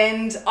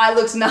 And I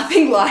looked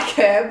nothing like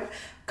her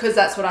because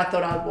that's what I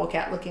thought I'd walk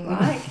out looking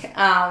like.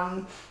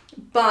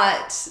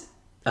 But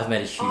I've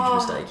made a huge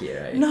mistake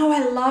here, eh? no,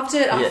 I loved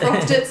it. I Yeah.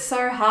 rocked it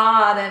so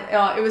hard,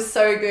 and it was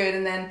so good.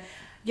 And then,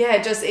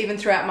 yeah, just even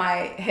throughout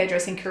my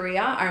hairdressing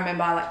career, I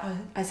remember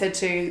I said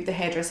to the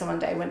hairdresser one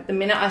day, when the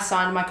minute I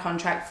signed my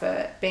contract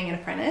for being an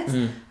apprentice, I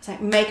was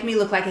like, make me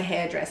look like a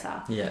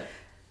hairdresser. Yeah.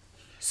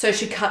 So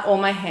she cut all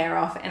my hair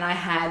off, and I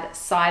had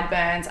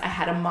sideburns, I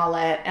had a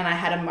mullet, and I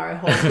had a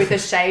mohawk with a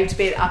shaved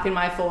bit up in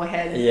my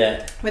forehead.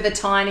 Yeah. With a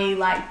tiny,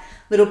 like,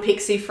 little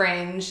pixie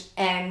fringe,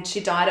 and she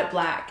dyed it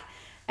black.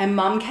 And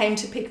Mum came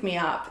to pick me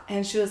up,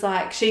 and she was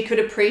like, she could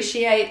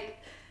appreciate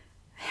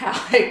how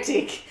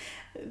hectic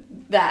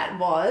that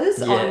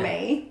was on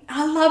me.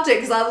 I loved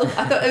it because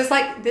I thought it was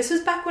like, this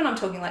was back when I'm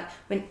talking like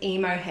when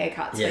emo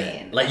haircuts were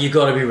in. Like you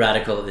got to be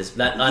radical at this.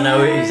 That I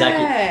know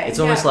exactly. It's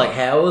almost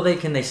yeah. like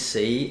can they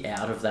see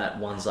out of that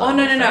one side? Oh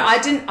no, I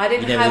didn't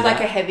You never have did like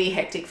that? a heavy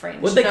hectic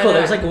fringe. What they No, call it? no.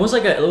 It was like almost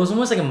like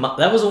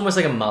that was almost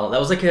like a mullet. That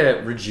was like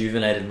a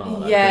rejuvenated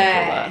mullet.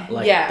 Yeah,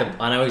 Like yeah.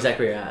 I know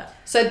exactly where you're at.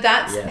 So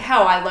that's Yeah.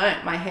 how I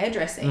learnt my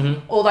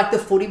hairdressing. Or like the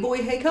footy boy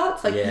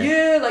haircuts. Like,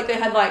 like they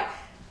had like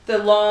the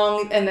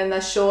long and then the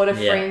shorter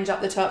fringe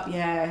up the top.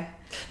 Yeah.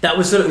 That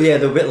was sort of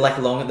the bit like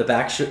long at the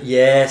back.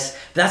 Yes,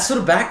 that's sort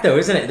of back though,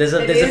 isn't it? There's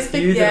a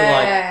few that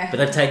are like, but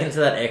they've taken it to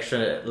that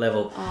extra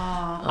level.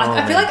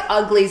 I feel like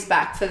ugly's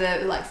back for the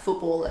like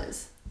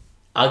footballers.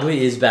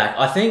 Ugly is back.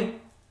 I think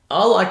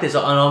I like this,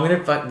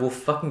 and we'll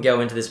fucking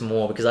go into this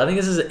more because I think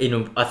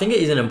I think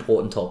it is an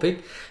important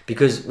topic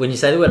because when you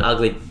say the word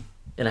ugly,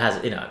 and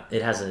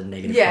it has a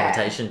negative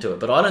connotation to it,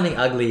 but I don't think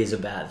ugly is a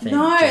bad thing.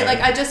 No, generally.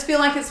 like I just feel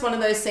like it's one of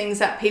those things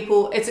that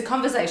it's a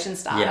conversation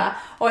starter,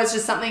 or it's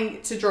just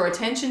something to draw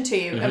attention to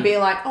you and be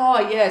like,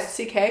 oh yeah,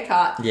 sick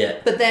haircut. Yeah.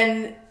 But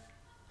then,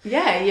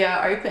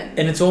 you're open.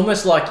 And it's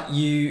almost like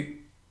you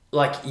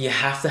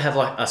have to have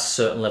like a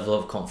certain level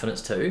of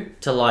confidence too.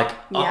 To like,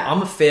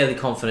 I'm a fairly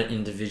confident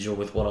individual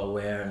with what I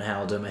wear and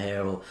how I do my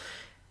hair,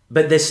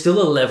 but there's still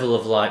a level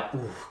of like,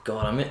 oh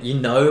god,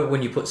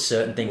 when you put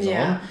certain things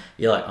on,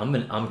 you're like,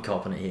 I'm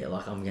copping it here.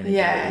 Like I'm gonna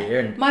get it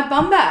here. And my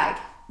bum bag.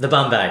 the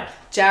bum bag.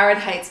 Jared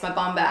hates my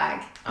bum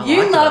bag. I You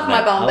like the love bum my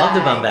bag. bum bag. I love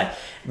the bum bag.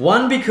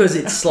 One, because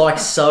it's like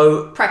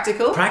so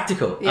practical.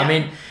 Yeah. I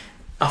mean,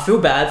 I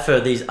feel bad for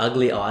these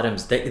ugly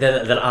items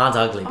that aren't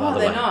ugly, by the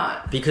way. They're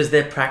not. Because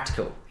they're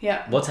practical.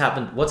 Yeah. What's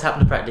happened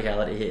to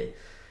practicality here?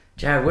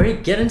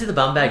 Jared, get into the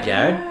bum bag,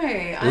 Jared.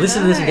 I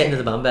Listen to this and know. get into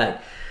the bum bag.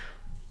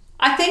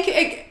 I think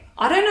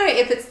I don't know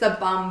if it's the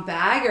bum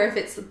bag or if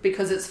it's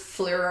because it's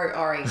fluoro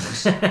orange.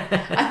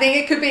 I think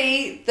it could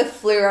be the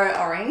fluoro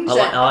orange.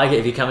 I like it.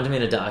 If you're coming to me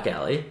in a dark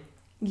alley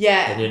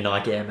Yeah. and your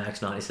Nike Air Max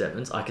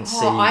 97s, I can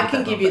see. I with can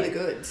that give bum you bag. the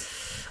goods.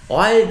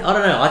 I don't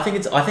know. I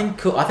think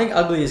cool. I think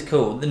ugly is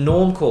cool. The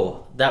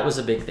normcore, that was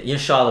a big thing. You know,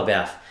 Shia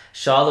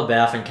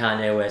LaBeouf and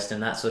Kanye West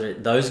and that sort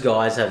of. Those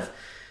guys have.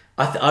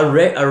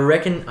 I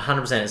reckon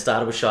 100% it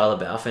started with Shia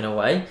LaBeouf in a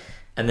way,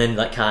 and then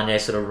like Kanye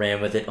sort of ran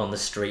with it on the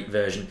street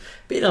version.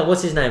 But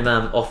what's his name?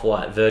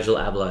 Off-White, Virgil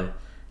Abloh.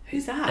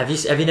 Who's that?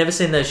 Have you never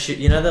seen those shoes?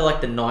 They're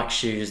like the Nike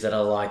shoes that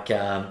are like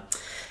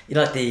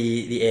like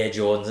the Air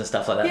Jordans and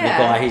stuff like that. Yeah.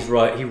 The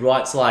guy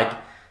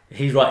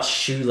he writes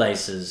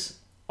shoelaces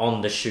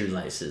on the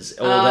shoelaces.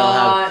 Or they'll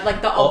have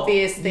like the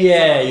obvious things.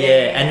 yeah.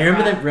 And you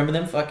right. remember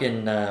them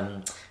fucking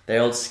the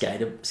old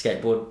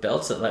skateboard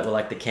belts that were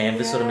like the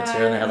canvas sort of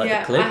material and they had like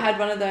the clip. I had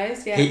one of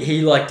those. Yeah.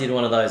 He like did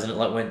one of those and it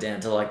like went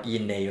down to like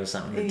your knee or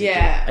something ridiculous.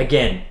 Yeah.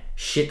 Again,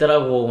 shit that I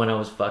wore when I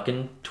was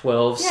fucking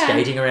 12,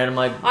 skating around in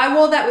my. I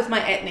wore that with my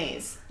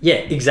etnies. Yeah,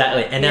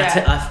 exactly. And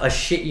I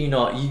shit you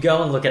not, you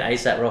go and look at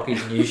ASAP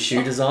Rocky's new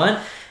shoe design.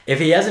 If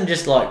he hasn't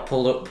just like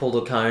pulled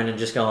a cone and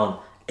just gone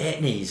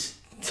etnies.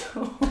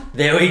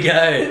 There we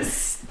go.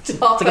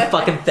 Stop It's like a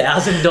fucking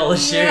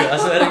 $1,000 shoe. I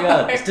swear to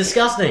God, it's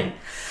disgusting.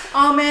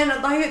 Oh man,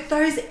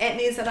 those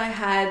etnies that I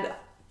had,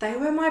 they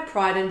were my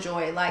pride and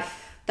joy. Like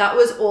that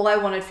was all I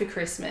wanted for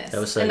Christmas, That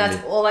was so and that's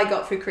good. all I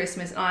got for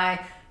Christmas. And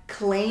I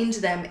cleaned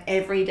them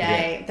every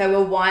day. They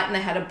were white and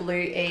they had a blue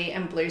E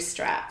and blue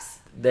straps.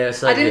 They're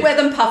so I didn't good. wear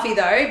them puffy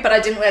though, but I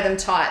didn't wear them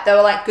tight. They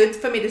were like good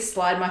for me to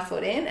slide my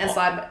foot in and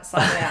slide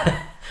it out.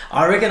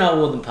 I reckon I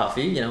wore them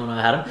puffy, when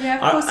I had them.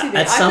 Yeah, of course you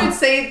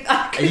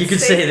did. You could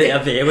see the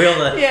up there. We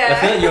all. Yeah.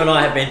 I feel like you and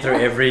I have been through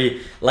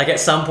every. Like at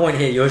some point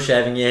here, you're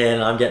shaving your hair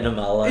and I'm getting a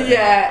mullet.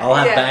 Yeah, I'll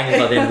have yeah. bangers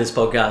by the end of this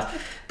podcast.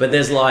 But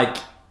there's like,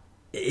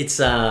 it's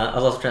I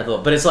lost track of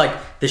thought. But it's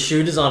like the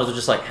shoe designers were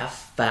just like, how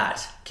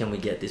fat can we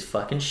get this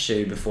fucking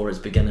shoe before it's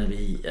going to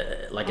be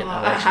like an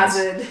a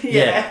hazard.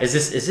 Yeah. Is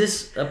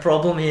this a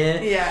problem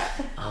here? Yeah.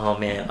 Oh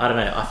man, I don't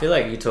know. I feel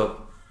like you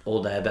talk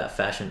all day about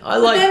fashion. I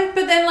But like.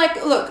 then,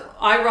 like, look,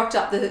 I rocked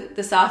up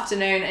this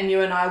afternoon, and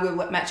you and I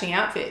were matching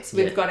outfits.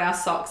 We've Yeah. got our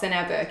socks and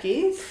our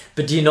Birkies.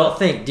 But do you not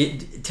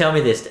think? Tell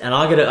me this, and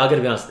I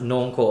gotta be honest.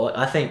 Normcore.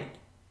 I think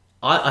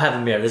I have a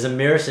mirror. There's a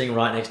mirror sitting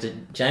right next to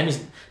Jamie's.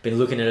 Been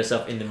looking at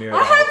herself in the mirror the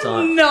I whole have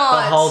time. not.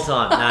 The whole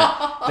time.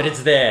 No, but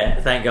it's there.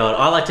 Thank God.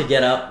 I like to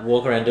get up,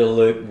 walk around, do a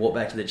loop, walk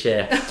back to the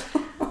chair.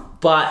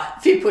 But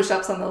A few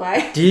push-ups on the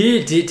way. do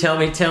you tell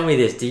me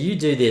this? Do you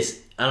do this?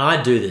 And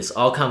I do this.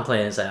 I'll come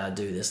clean and say I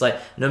do this. Like,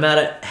 no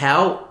matter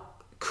how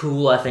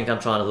cool I think I'm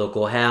trying to look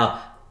or how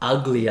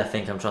ugly I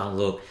think I'm trying to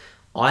look,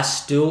 I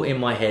still in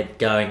my head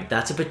going,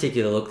 that's a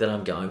particular look that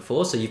I'm going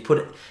for. So you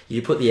put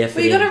the effort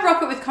Well, you in. got to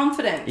rock it with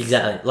confidence.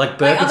 Exactly. Like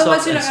Like, Birkenstocks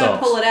otherwise, you're and not going to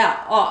socks. pull it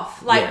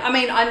off. Like, Yeah. I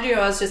mean, I knew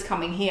I was just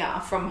coming here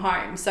from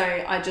home, so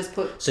I just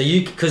put. So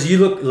because you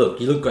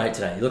look great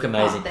today. You look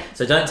amazing. thanks.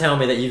 So don't tell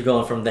me that you've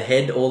gone from the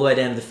head all the way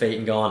down to the feet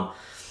and gone,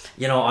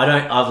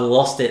 I've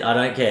lost it. I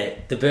don't care.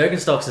 The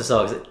Birkenstocks and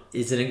socks,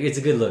 it's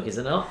a good look, is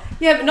it not?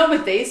 Yeah, but not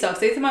with these socks.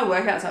 These are my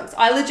workout socks.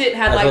 I legit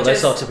had I like thought those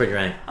just. socks are pretty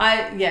rank.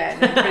 They're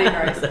pretty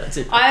gross. That's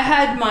it. I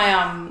had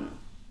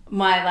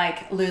my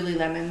like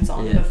Lululemons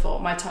on Yeah. before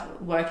my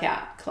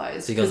workout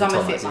clothes So you got because the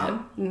I'm a fit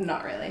Thomas, mum.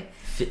 Not really,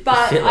 Fit-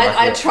 but fit life,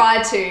 I yeah.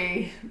 try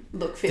to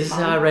look fit. This is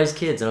mum. how I raise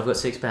kids, and I've got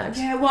 6 packs.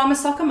 Yeah, well, I'm a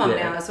soccer mum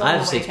Yeah. now as well. I on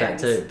have the 6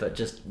 pack weekends. too, but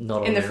just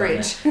not In on the me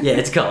right fridge. now. Yeah,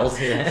 it's cold.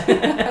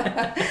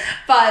 Yeah.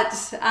 But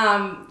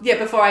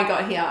before I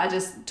got here, I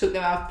just took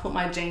them off, put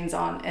my jeans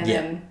on, and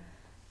Yeah. then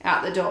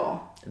out the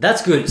door.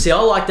 That's good. See, I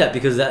like that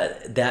because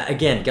that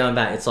again, going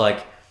back, it's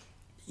like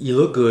you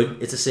look good.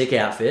 It's a sick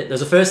outfit. There's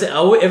the first thing.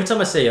 Every time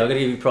I see you, I got to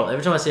give you props.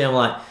 Every time I see you, I'm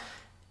like,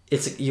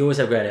 you always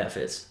have great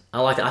outfits. I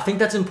like that. I think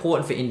that's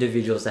important for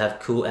individuals to have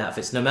cool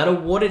outfits, no matter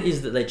what it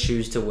is that they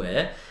choose to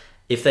wear.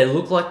 If they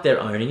look like they're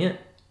owning it,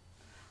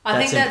 I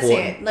think That's that's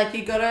important. it. Like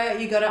you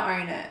gotta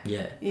own it.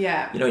 yeah.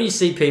 Yeah. You know, when you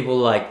see people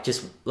like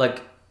just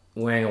like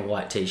wearing a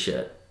white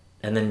t-shirt,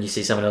 and then you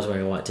see someone else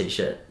wearing a white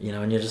t-shirt,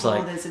 and you're just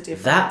like, there's a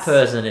difference. that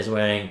person is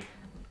wearing.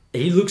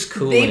 He looks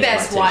cool. The in his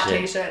best white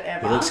t-shirt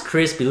ever. He looks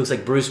crisp. He looks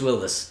like Bruce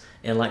Willis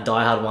in like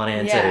Die Hard 1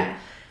 and 2. Yeah.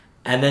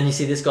 And then you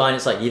see this guy, and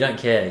it's like you don't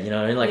care. You know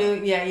what I mean?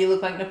 Like, you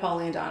look like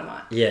Napoleon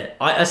Dynamite. yeah.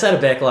 I say to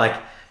Beck, like,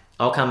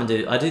 I'll come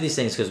and I do these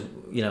things because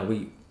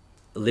we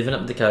living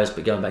up the coast,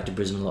 but going back to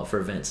Brisbane a lot for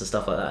events and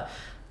stuff like that.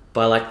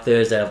 By like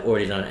Thursday, I've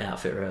already done an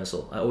outfit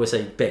rehearsal. I always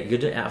say, Beck, you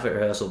do an outfit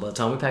rehearsal. By the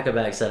time we pack a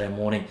bag Saturday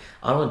morning,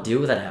 I don't want to deal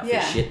with that outfit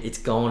Yeah. shit. It's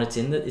gone. It's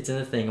in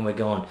the thing, and we're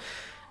gone.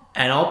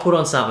 And I'll put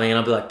on something, and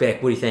I'll be like,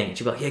 Beck, what do you think?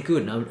 She'll be like, yeah,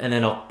 good. And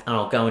then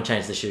I'll go and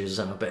change the shoes or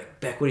something.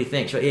 Beck, what do you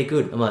think? She'll be like, yeah,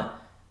 good. I'm like,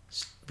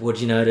 what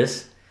did you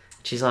notice?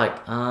 She's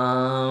like,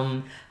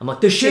 I'm like,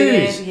 the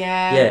shoes.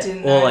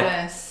 Didn't Or like,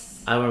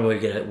 notice. I remember we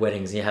get at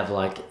weddings, and you have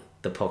like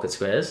the pocket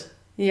squares,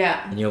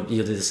 Yeah. and you'll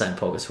do the same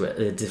pocket square,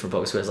 different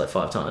pocket squares like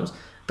 5 times.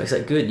 Beck's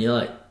like, good. And you're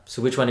like,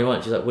 so which one do you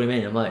want? She's like, what do you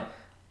mean? I'm like,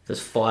 there's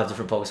 5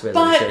 different pocket squares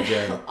that But you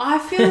showed Jeremy. I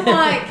feel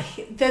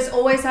like there's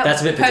always that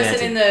That's a bit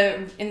person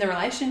pedantic. in the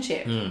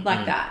relationship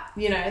like that.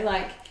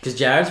 Like Because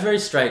Jared's very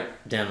straight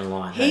down the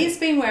line. hey? he's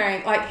been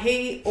wearing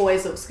he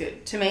always looks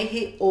good to me.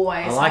 He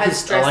always I like has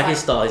his dressed his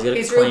style. He's got a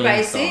He's clean real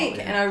basic, style,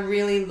 yeah. and I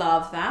really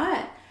love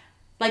that.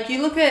 Like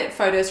you look at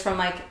photos from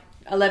like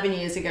 11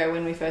 years ago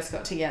when we first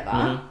got together.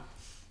 Mm-hmm.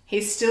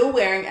 He's still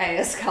wearing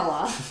AS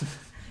color.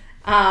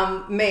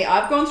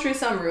 I've gone through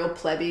some real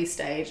plebby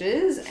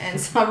stages and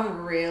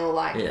some real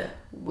Yeah.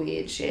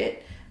 weird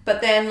shit.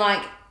 But then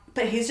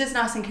but he's just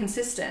nice and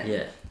consistent.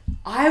 Yeah.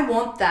 I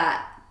want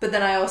that, but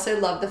then I also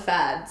love the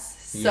fads.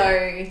 So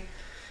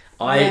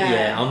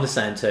Yeah. I'm the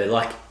same too.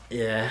 Like,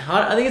 yeah,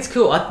 I think it's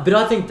cool. But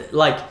I think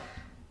like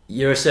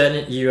you're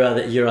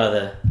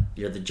the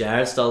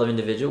Jared style of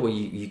individual where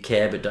you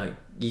care but don't.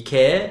 You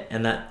care,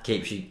 and that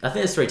keeps you. I think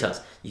there's 3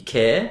 types. You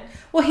care.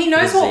 well, he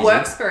knows This is what easy.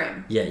 works for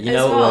him. Yeah, you as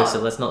know what well. works,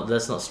 so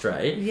that's not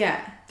straight. Yeah.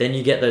 Then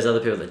you get those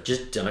other people that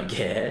just don't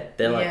care.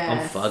 They're like, I'm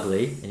Yes.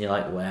 fugly, and you're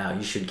like, wow,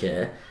 you should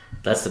care.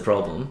 That's the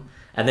problem.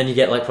 And then you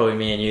get like probably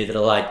me and you that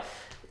are like,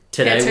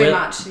 today too we're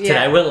much, yeah.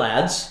 today we're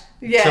lads.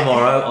 Yeah.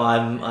 Tomorrow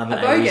I'm A an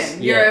bogan.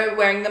 80s. You're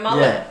wearing the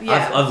mullet.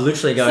 Yeah. I've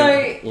literally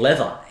going So-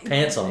 leather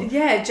pants on.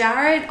 Yeah,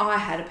 Jared, I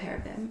had a pair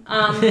of them.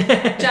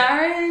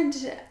 Jared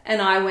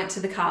and I went to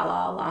the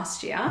Carlisle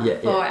last year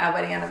for our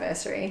wedding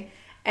anniversary,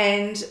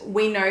 and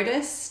we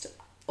noticed.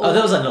 Oh,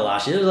 that was like not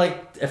last year. It was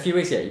like a few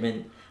weeks ago. You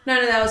mean?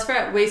 No, that was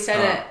we stayed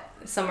at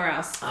somewhere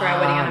else for our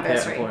wedding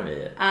anniversary. Fair point of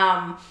it,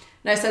 yeah.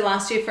 No, so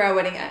last year for our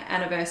wedding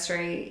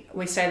anniversary,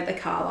 we stayed at the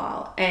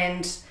Carlisle,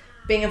 and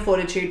being in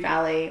Fortitude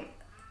Valley,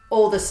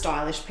 all the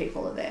stylish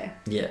people are there.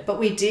 Yeah. But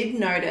we did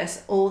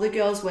notice all the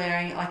girls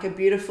wearing like a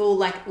beautiful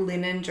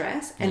linen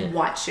dress and Yeah.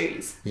 white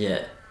shoes. Yeah.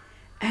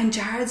 And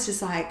Jared's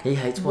just like, He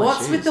hates white what's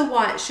shoes." with the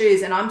white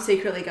shoes? And I'm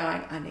secretly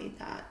going, I need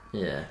that.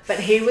 Yeah. But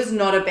he was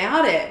not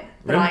about it.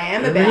 But I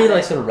am Remember about he it.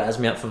 like sort of razzed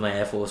me up for my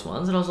Air Force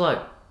Ones, and I was like,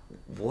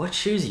 "What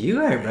shoes are you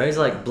wearing, bro?" He's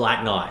like black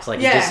Nikes,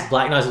 like Yeah. just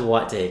black Nikes with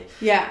white tee,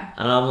 Yeah.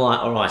 and I'm like,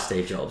 "All right,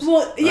 Steve Jobs."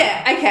 Well,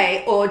 yeah,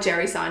 okay, or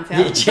Jerry Seinfeld.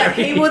 Yeah, Jerry.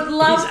 But he would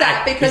love He's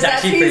that he's because that's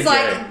actually his pretty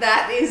Jerry.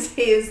 that is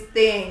his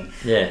thing.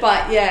 Yeah.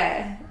 But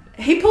yeah,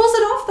 He pulls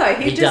it off though.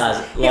 He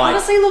does, He like-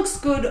 honestly looks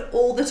good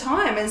all the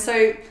time, and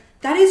so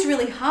that is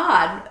really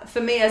hard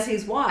for me as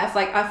his wife.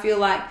 Like I feel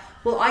like,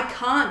 well, I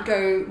can't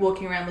go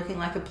walking around looking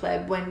like a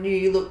pleb when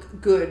you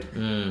look good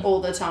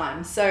all the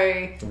time. So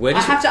Where I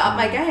does have it- to up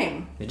my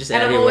game. You're just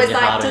And out I'm here always with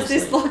your like, heart on does your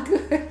this sleeve.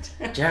 look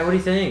good? Jay, what do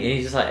you think? And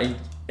he's just like,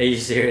 are you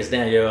serious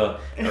now? You're a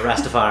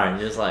Rastafarian.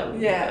 You're just like,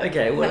 Yeah.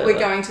 okay, Like whatever. we're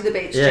going to the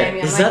beach, Yeah.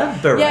 Jamie. I'm Is like, that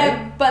a beret?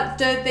 Yeah, but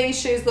do these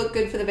shoes look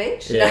good for the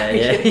beach? Yeah, No, I'm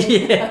yeah,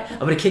 kidding. yeah. I'm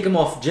gonna kick him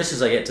off just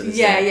as I get to the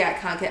sand. Yeah,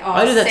 can't get. Oh,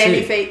 I do that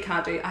sandy too. feet,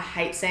 can't do. I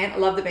hate sand. I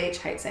love the beach,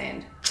 hate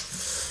sand.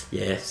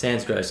 Yeah,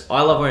 sand's gross.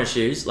 I love wearing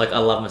shoes. Like, I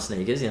love my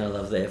sneakers. You know, I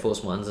love the Air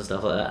Force Ones and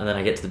stuff like that. And then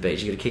I get to the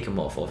beach, you got to kick them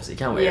off, obviously. You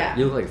can't wear Yeah. it.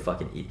 You look like a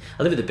fucking idiot.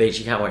 I live at the beach,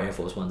 you can't wear Air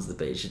Force Ones at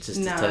the beach. It's just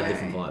a No. totally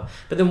different vibe.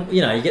 But then,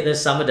 you know, you get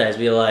those summer days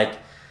where you're like,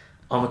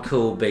 I'm a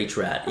cool beach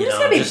rat. I'm You just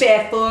know, gonna be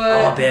barefoot.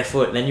 Oh,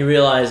 barefoot. And then you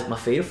realise my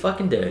feet are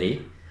fucking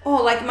dirty.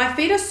 Oh, like my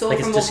feet are sore Like,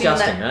 it's from walking on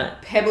disgusting, that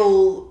right?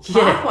 pebble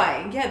Yeah.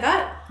 pathway. Yeah,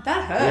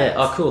 that hurts. Yeah,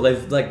 oh, cool.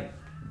 They've, like,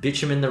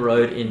 bitumen the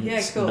road in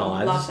Yeah, cool.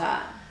 knives. Love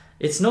that.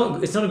 It's not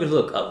a good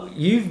look.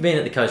 You've been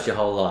at the coast your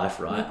whole life,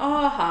 right?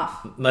 Oh, half.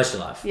 Most of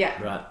your life. Yeah.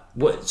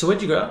 Right. So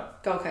where'd you grow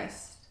up? Gold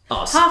Coast.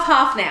 Oh,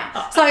 Half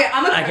now. So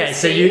I'm a okay,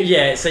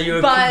 coastie, so you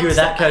were but-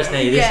 that coast now,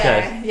 you're this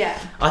yeah, coast. Yeah.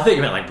 I thought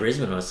you meant like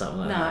Brisbane or something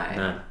like No. that.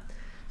 No.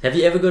 Have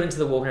you ever got into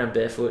the walking around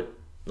barefoot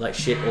like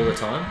shit all the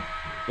time?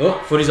 Oh,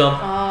 footy's on.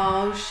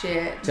 Oh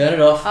shit. Turn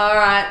it off. All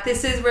right,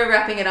 we're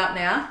wrapping it up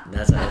now.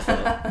 That's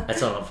AFL. That's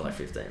not on for like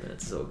 15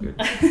 minutes. It's all good.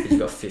 You've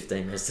got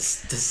 15 minutes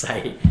to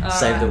save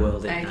the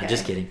world. No, okay.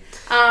 just kidding.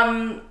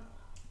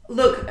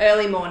 Look,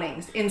 early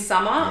mornings in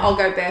summer, I'll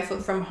go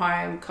barefoot from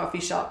home, coffee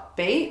shop,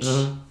 beach,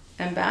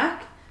 and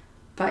back.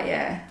 But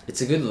yeah,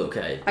 It's a good look,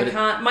 eh? I But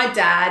can't. My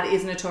dad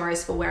is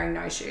notorious for wearing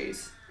no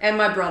shoes, and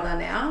my brother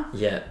now.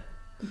 yeah.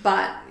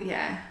 But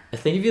yeah, I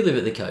think if you live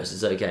at the coast,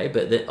 it's okay.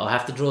 But I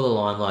have to draw the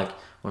line like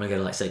when I go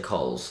to like say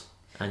Coles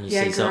and you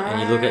yeah, see some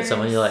and you look at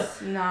someone, you're like,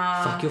 gross.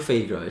 Nah. fuck, your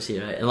feet gross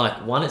here, right? And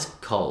like one, it's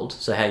cold,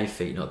 so how are your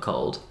feet not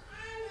cold?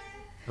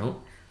 Oh,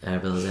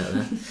 Arabella's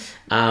out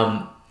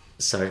there.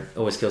 Sorry,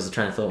 always kills the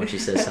train of thought when she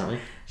says something.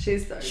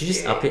 She's so She's just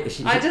cute. up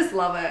here. I just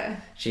love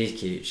her. She's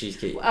cute. She's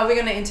cute. Are we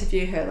going to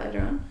interview her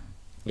later on?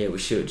 Yeah, we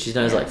should. She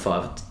knows Yeah. like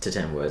 5 to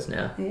 10 words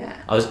now. Yeah.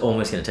 I was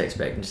almost going to text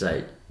back and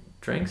say,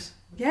 drinks.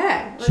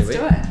 Yeah, let's Should we?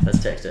 do it.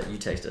 Let's text her. You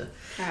text her.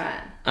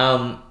 All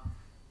right.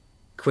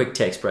 Quick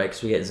text break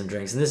because we're getting some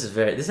drinks, and this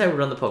is how we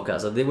run the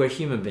podcast. Like, we're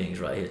human beings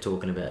right here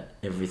talking about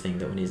everything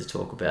that we need to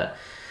talk about.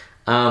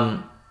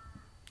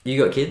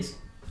 You got kids?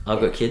 I've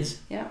got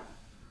kids. Yeah.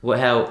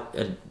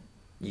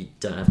 You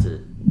don't have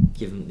to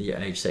give them your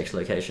age, sex,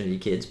 location of your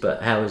kids,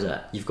 but how is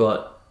that? You've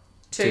got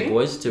two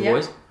boys. Yep.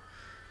 Boys.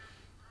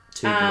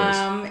 Two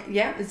boys.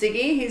 Yeah,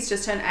 Ziggy, he's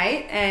just turned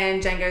 8,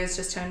 and Django's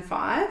just turned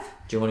 5.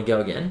 Do you want to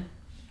go again?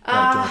 Do you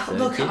want a third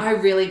Look, kid? I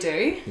really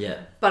do, Yeah.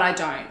 but I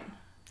don't.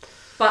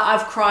 But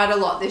I've cried a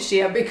lot this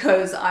year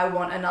because I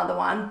want another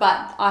one.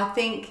 But I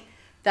think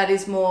that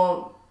is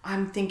more,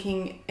 I'm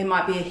thinking it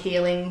might be a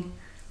healing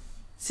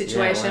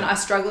situation. Yeah, wow. I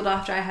struggled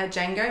after I had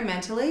Django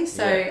mentally,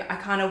 so Yeah. I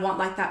kind of want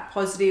like that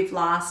positive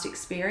last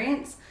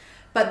experience.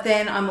 But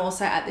then I'm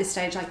also at this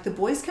stage, like the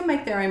boys can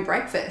make their own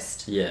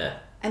breakfast. Yeah.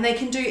 And they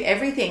can do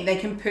everything. They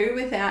can poo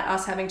without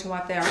us having to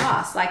wipe their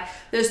ass. Like,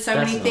 there's so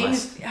That's many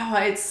things. Oh,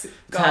 it's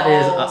goals. That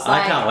is, I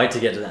Like, can't wait to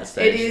get to that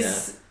stage. It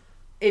is.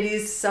 It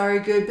is so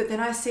good. But then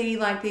I see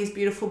like these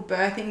beautiful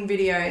birthing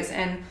videos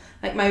and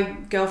like my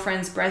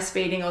girlfriend's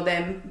breastfeeding or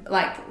them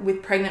like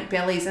with pregnant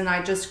bellies, and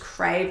I just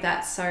crave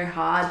that so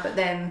hard. But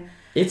then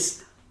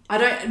It's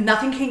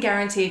nothing can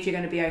guarantee if you're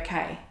going to be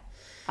okay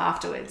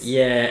afterwards.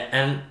 yeah,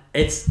 and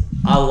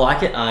I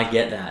like it. I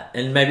get that,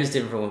 and maybe it's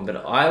different for women,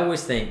 but I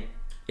always think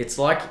it's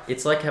like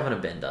having a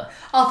bender.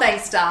 Oh,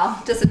 thanks,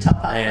 Star. Just a top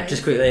up. Hang on,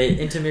 just quickly,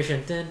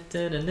 intermission. Dun,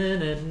 dun, dun, dun,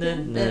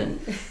 dun, dun,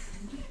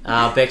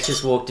 dun. Bex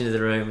just walked into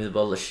the room with a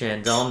bottle of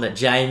Chandon that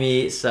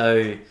Jamie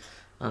so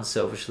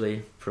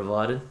unselfishly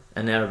provided,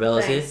 and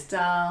Arabella's Thanks, here.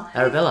 Star.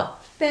 Arabella,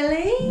 Belly.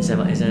 is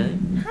there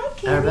anything? Hi,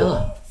 kitties.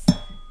 Arabella,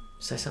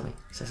 say something.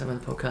 Say something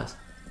on the podcast.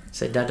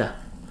 Say dada.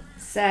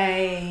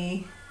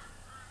 Say,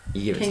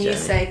 You give it can to you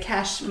Jamie. say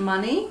cash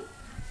money?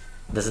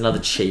 There's another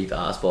cheap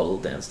ass bottle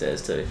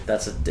downstairs too.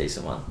 That's a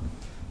decent one.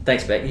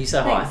 Thanks, Beck. You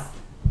say hi.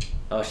 Thanks.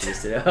 Oh, she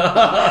just did it.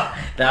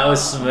 That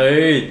was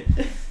smooth.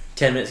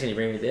 10 minutes, can you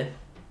bring me there?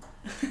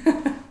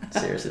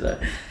 Seriously though.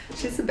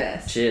 She's the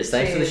best. Cheers.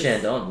 Thanks for the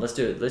Cheers. Chandon. Let's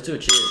do it. Let's do a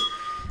cheers.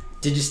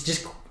 Did you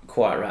just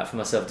quiet rap for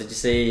myself? Did you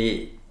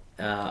see?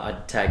 I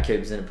tagged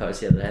Coopers in a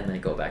post the other day, and they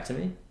got back to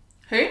me.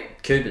 Who?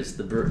 Coopers,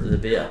 the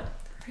beer.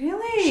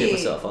 Really? Shit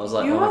myself. I was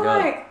like, You're oh my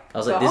god. like I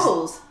was like,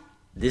 goals.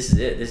 this is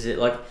it. This is it.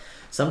 Like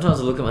sometimes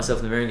I look at myself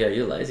in the mirror and go,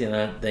 "You're lazy," and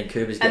then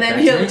Coopers get And then back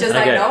to you're me, just and I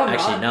like, go, no, I'm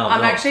actually, not. no,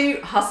 I'm not. actually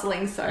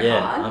hustling so Yeah,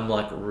 hard. I'm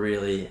like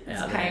really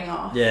It's out paying there.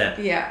 off. Yeah.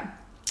 Yeah.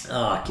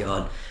 Oh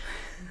god.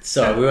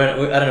 Sorry, I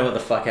don't know what the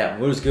fuck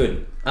happened. It was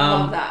good.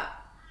 Love that.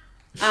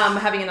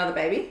 Having another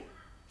baby.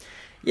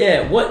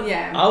 Yeah. What?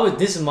 Yeah.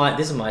 This is my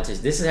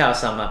test. This is how I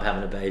sum up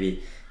having a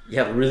baby. You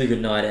have a really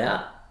good night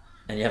out,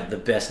 and you have the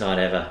best night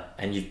ever,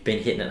 and you've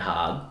been hitting it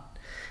hard,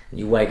 and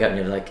you wake up and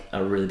you have like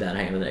a really bad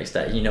hangover the next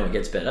day. You know it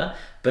gets better,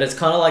 but it's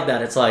kind of like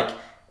that. It's like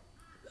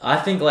I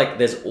think like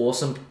there's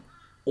awesome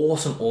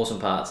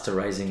parts to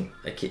raising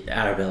a kid,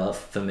 Arabella,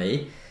 for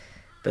me,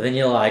 but then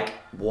you're like,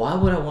 why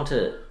would I want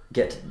to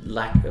get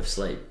lack of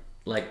sleep?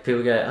 Like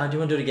people go, oh, do you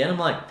want to do it again? I'm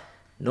like,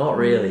 not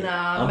really. No,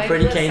 I'm maybe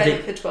pretty let's keen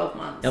save to. it for 12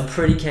 months. I'm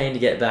pretty keen to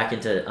get back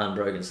into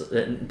unbroken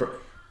sleep.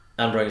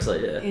 Unbroken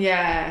sleep, yeah.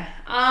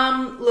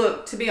 Yeah.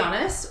 Look, to be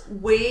honest,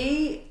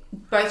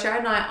 both Jared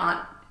and I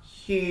aren't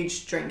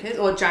huge drinkers,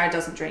 or Jared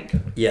doesn't drink.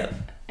 Yeah.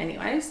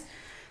 Anyways,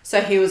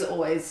 so he was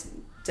always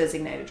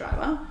designated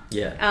driver.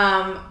 Yeah.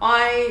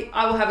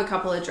 I will have a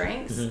couple of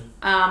drinks. Mm-hmm.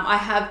 I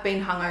have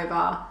been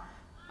hungover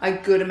a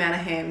good amount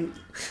of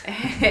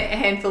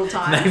handful of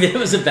times. Maybe that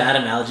was a bad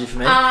analogy for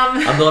me.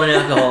 I'm not an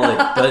alcoholic,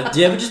 but do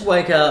you ever just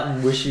wake up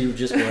and wish you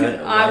just weren't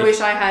awake? I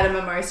wish I had a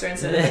mimosa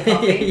instead of a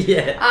coffee.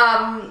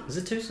 Yeah. Is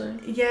it too soon?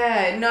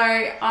 Yeah,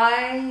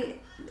 no,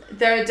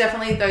 there are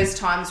definitely those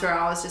times where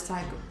I was just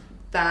like,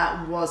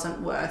 that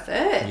wasn't worth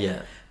it.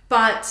 Yeah.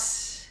 But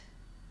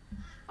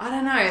I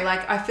don't know,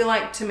 like I feel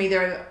like to me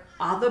there are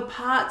other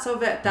parts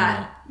of it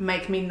that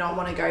make me not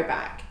want to go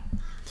back.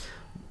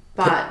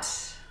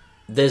 But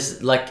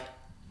there's like,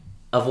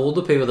 of all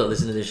the people that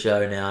listen to this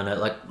show now, I know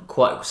like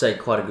quite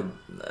a good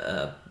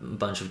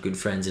bunch of good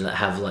friends that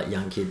have like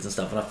young kids and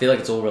stuff, and I feel like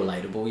it's all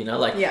relatable, you know,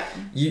 like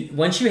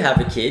once you have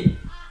a kid,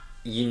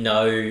 you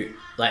know,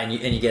 like and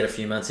you get a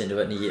few months into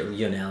it, and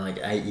you're now like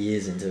 8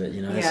 years into it,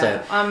 you know. Yeah,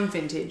 so I'm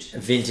vintage.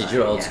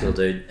 You're old school,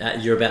 dude.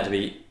 You're about to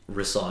be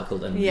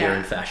recycled, and you're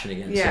in fashion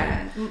again.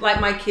 Yeah, so. Like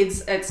my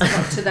kids, it's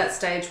got to that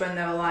stage when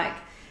they were like,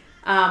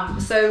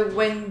 so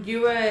when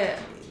you were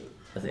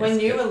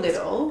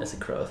little, that's a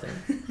crow thing.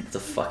 It's a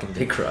fucking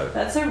big crow.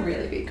 That's a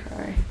really big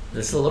crow.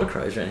 There's a lot of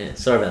crows around here.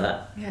 Sorry about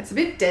that. Yeah, it's a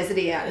bit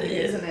deserty out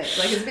here, isn't it?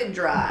 Like it's a bit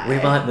dry. We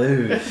might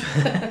move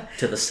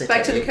to the city.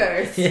 Back to the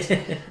coast.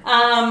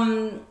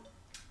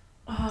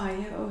 Oh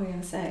yeah, what were we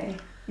gonna say?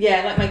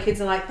 Yeah, like my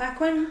kids are like, back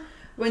when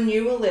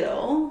you were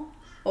little,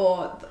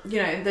 or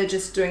you know, they're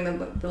just doing the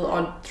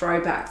odd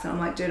throwbacks, and I'm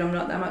like, dude, I'm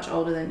not that much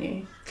older than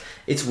you.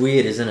 It's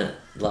weird, isn't it?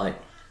 Like,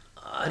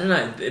 I don't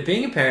know.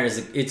 Being a parent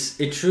is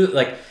it's true.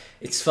 Like,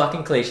 it's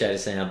fucking cliche to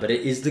sound, but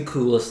it is the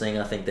coolest thing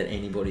I think that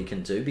anybody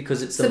can do,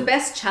 because it's the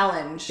best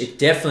challenge. It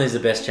definitely is the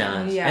best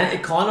challenge. Yeah. And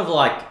it kind of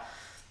like,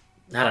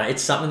 I don't know,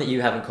 it's something that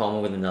you have in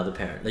common with another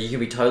parent. Like, you can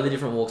be totally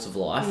different walks of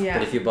life,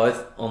 but if you're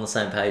both on the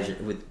same page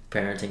with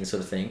parenting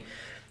sort of thing,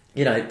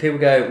 you know, people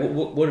go,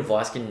 what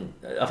advice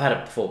I've had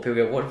it before, people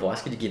go, what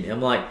advice could you give me?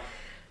 I'm like,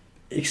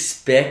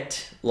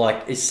 set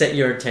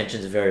your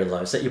intentions very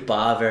low, set your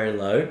bar very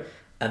low,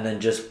 and then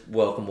just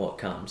welcome what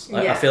comes.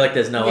 I feel like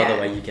there's no other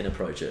way you can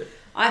approach it.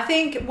 I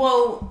think,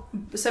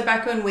 so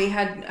back when we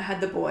had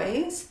the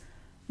boys,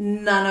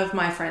 none of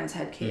my friends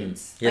had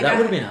kids. Yeah, that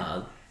would have been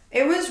hard.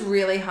 It was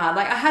really hard.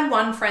 Like, I had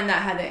one friend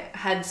that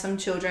had some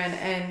children,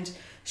 and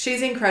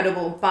she's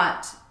incredible,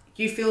 but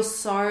you feel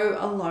so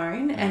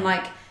alone, and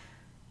like,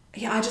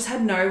 I just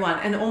had no one.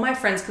 And all my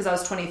friends, because I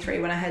was 23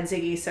 when I had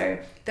Ziggy, so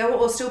they were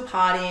all still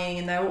partying,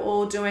 and they were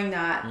all doing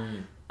that.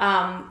 And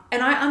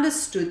I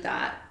understood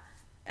that,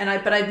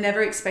 but I'd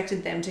never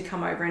expected them to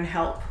come over and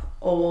help,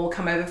 or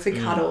come over for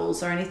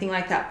cuddles or anything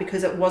like that,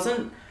 because it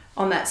wasn't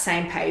on that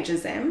same page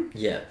as them.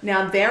 Yeah.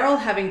 Now they're all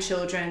having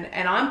children,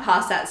 and I'm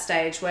past that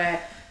stage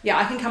where,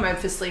 I can come over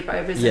for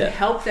sleepovers and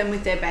help them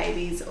with their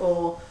babies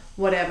or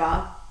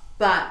whatever.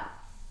 But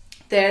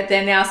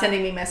they're now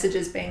sending me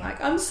messages being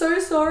like, I'm so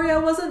sorry I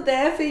wasn't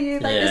there for you.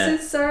 Like,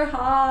 this is so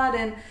hard.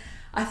 And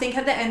I think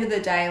at the end of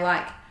the day,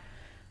 like,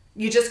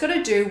 you just got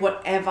to do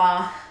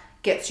whatever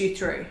gets you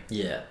through.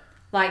 Yeah.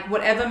 Like,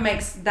 whatever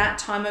makes that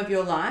time of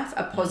your life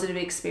a positive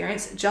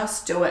experience,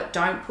 just do it.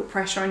 Don't put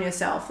pressure on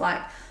yourself.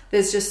 Like,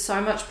 there's just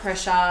so much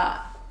pressure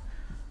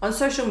on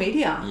social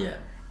media. Yeah.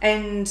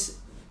 And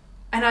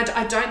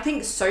I don't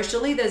think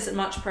socially there's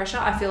much pressure.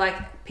 I feel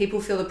like people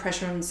feel the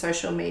pressure on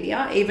social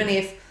media, even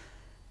if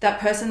that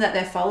person that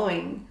they're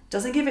following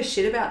doesn't give a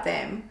shit about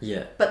them.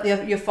 Yeah. But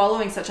you're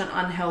following such an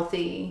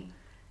unhealthy,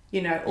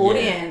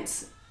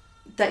 audience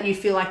that you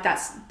feel like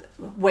that's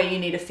where you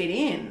need to fit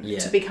in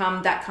to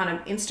become that kind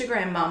of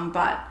Instagram mum.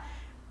 But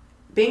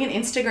being an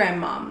Instagram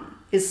mum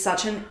is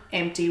such an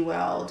empty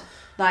world.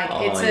 Like,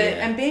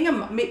 and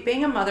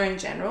being a mother in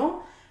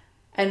general,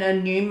 and a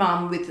new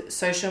mum with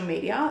social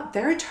media,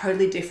 they're a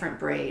totally different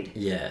breed.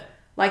 Yeah.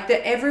 Like,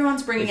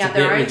 everyone's bringing out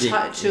their own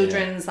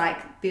children's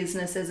like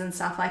businesses and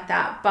stuff like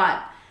that,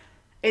 but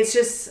it's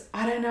just,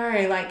 I don't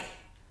know, like,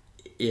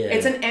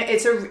 it's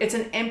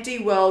an empty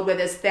world where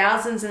there's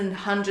thousands and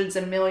hundreds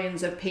and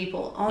millions of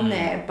people on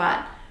there,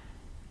 but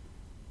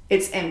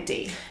it's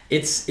empty.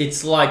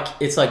 It's like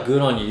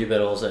good on you, but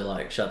also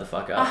like shut the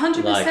fuck up.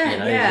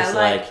 100%.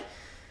 Like,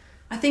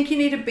 I think you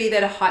need to be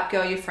there to hype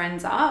girl your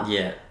friends up.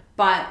 Yeah.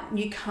 But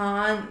you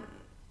can't.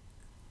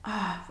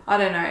 I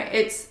don't know.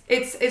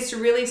 It's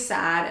really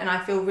sad, and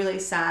I feel really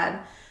sad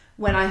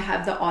when I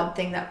have the odd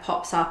thing that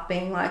pops up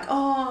being like,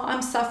 oh,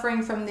 I'm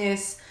suffering from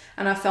this,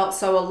 and I felt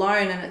so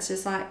alone. And it's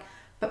just like,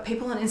 but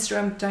people on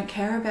Instagram don't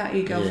care about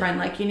you, girlfriend.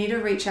 Like, you need to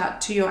reach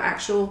out to your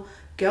actual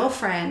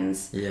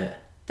girlfriends Yeah.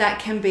 that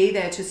can be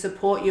there to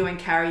support you and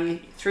carry you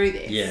through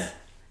this. Yeah.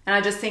 And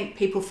I just think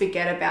people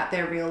forget about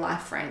their real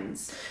life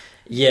friends.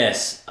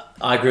 Yes,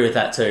 I agree with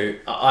that too.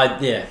 I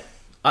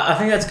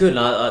think that's good. And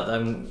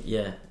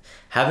I'm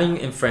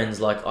having friends,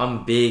 like,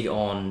 I'm big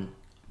on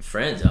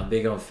friends. I'm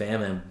big on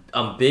family.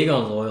 I'm big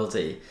on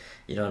loyalty.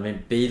 You know what I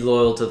mean? Be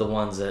loyal to the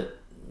ones that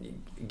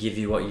give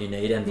you what you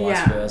need, and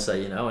vice versa.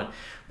 You know,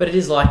 but it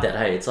is like that.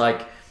 Hey, it's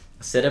like,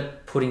 instead of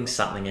putting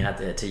something out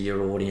there to your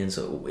audience,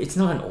 or it's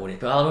not an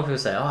audience, but I love when people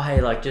say, "Oh, hey,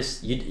 like,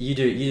 just you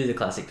do the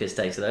classic piss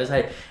takes of those."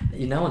 Hey,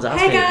 no one's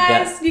asking. Hey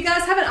guys, you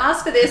guys haven't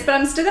asked for this, but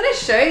I'm still going to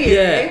show you.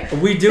 Yeah,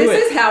 we do This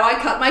it. is how I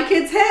cut my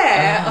kid's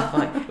hair. Oh,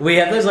 fuck. We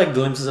have those like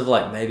glimpses of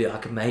like, maybe I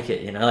could make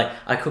it. You know, like,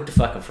 I cooked a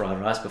fucking fried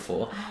rice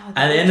before, that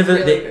and the end of was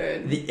it,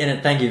 really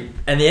good. thank you.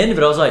 And the end of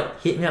it, I was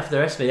like, hit me up for the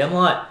recipe. I'm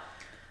like,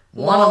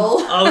 Lol.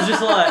 I was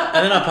just like,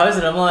 and then I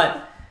posted. I'm like,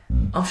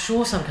 I'm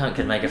sure some cunt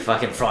can make a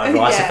fucking fried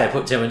rice if Yeah. they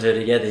put two and two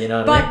together. You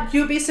know what I mean? But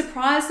you'll be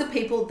surprised the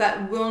people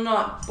that will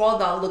not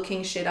bother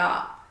looking shit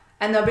up.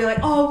 And they'll be like,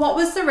 oh, what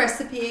was the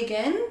recipe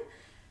again?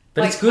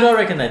 But like, it's good, I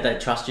reckon, that they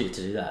trust you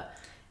to do that.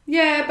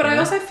 Yeah, but I Yeah.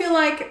 also feel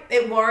like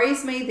it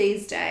worries me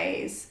these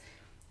days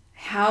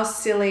how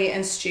silly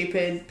and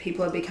stupid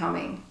people are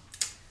becoming.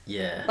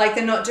 Yeah. Like,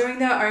 they're not doing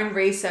their own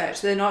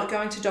research. They're not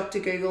going to Dr.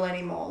 Google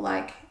anymore.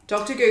 Like,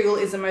 Dr. Google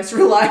is the most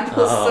reliable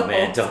Oh source.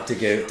 man, Dr.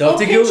 Google. Or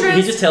Dr. Google, he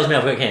Pinterest. just tells me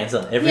I've got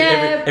cancer.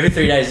 Yeah. Every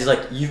 3 days he's like,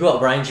 you've got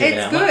brain tumour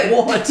now. It's I'm good.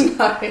 like,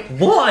 what?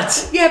 No.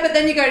 What? Yeah, but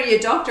then you go to your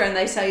doctor and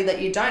they say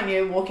that you don't.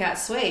 You walk out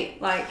sweet.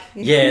 Like,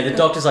 Yeah, the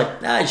doctor's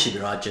like, nah, you should be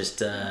right. Just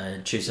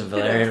chew some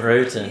valerian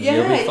root and Yeah,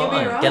 you'll be you'll be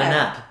fine. right. Get a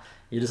nap.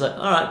 You're just like,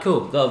 all right,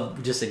 cool. I'll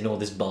just ignore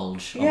this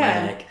bulge on my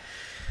Yeah. neck.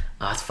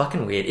 It's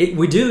fucking weird.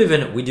 We do live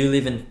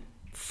in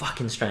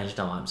fucking strange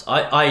times.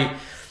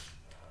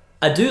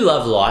 I do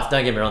love life.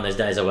 Don't get me wrong. There's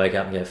days I wake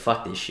up and go,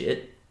 fuck this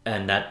shit.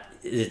 And that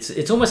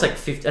it's almost like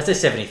 50, I'd say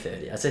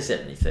 70-30. I'd say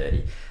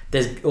 70-30.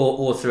 There's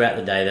or throughout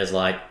the day there's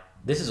like,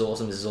 this is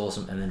awesome,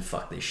 and then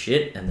fuck this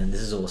shit, and then this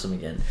is awesome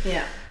again.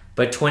 yeah.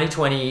 But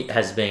 2020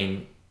 has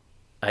been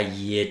a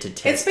year to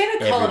test. It's been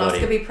a everybody.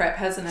 colonoscopy prep,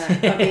 hasn't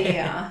it? Of a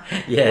year.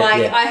 Yeah,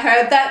 Like, yeah. I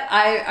heard that,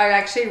 I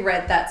actually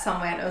read that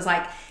somewhere, and it was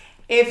like,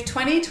 if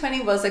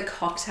 2020 was a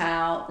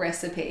cocktail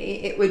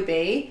recipe, it would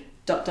be ...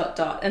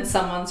 And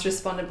someone's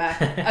responded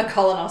back, a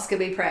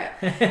colonoscopy prep.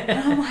 And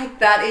I'm like,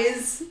 that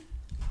is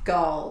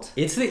gold.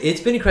 It's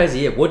been a crazy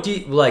year. What do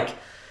you like?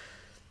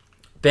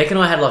 Beck and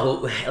I had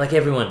like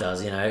everyone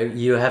does, you know.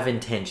 You have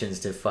intentions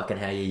to fucking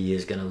how your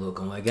year's gonna look,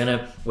 and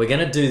we're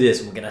gonna do this.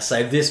 And we're gonna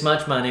save this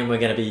much money, and we're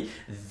gonna be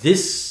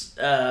this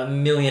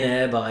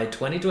millionaire by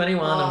 2021,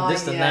 Oh, and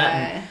this and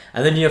that. yeah.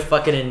 And then you're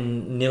fucking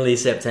in nearly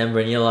September,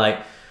 and you're like,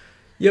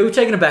 yeah, we're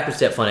taking a backward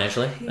step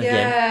financially again,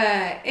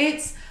 Yeah.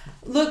 It's,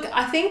 look,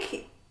 I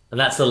think and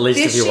that's the least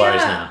of this your year,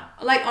 worries now.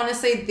 like,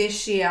 honestly,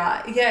 this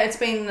year, yeah, it's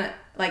been,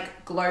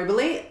 like,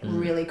 globally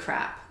Mm. really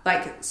crap.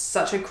 Like,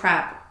 such a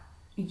crap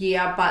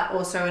year, but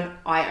also an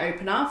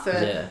eye-opener for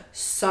Yeah.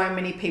 so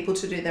many people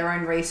to do their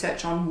own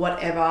research on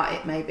whatever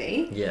it may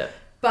be. Yeah,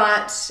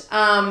 But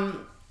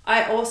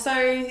I also,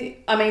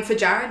 I mean, for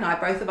Jared and I,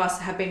 both of us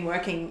have been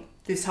working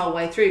this whole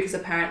way through because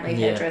apparently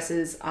Yeah.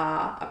 hairdressers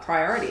are a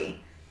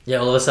priority. yeah.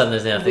 All of a sudden,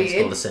 there's now things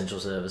Weird. called essential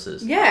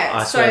services. Yeah,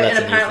 I so, swear and that's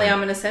a new apparently thing.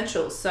 I'm an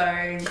essential, so...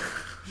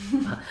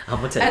 I'm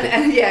gonna take it.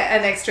 And yeah,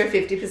 an extra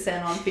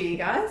 50% on for you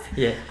guys.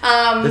 Yeah,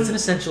 that's an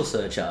essential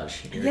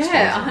surcharge. You're Yeah,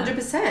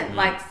 experiencing that. 100%,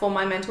 like for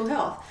my mental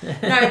health.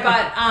 No,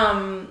 but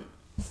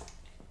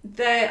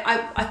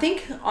I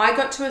think I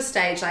got to a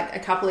stage like a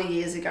couple of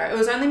years ago. It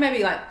was only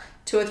maybe like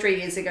 2 or 3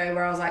 years ago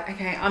where I was like,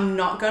 okay, I'm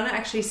not going to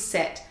actually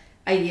set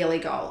a yearly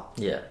goal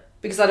Yeah,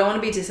 because I don't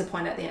want to be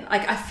disappointed at the end.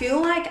 Like, I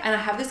feel like, and I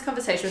have this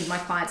conversation with my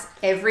clients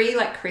every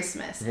like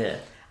Christmas. yeah.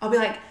 I'll be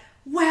like,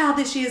 wow,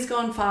 this year's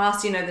gone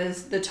fast. You know,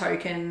 there's the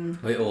token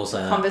We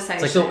also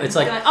conversation. It's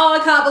like You're oh,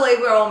 I can't believe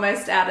we're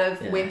almost out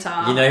of yeah.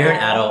 winter. You know, you're an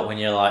Or- adult when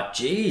you're like,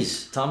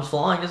 geez, time's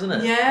flying, isn't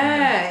it?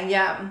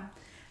 Yeah.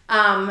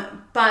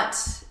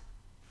 But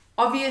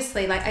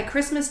obviously, like at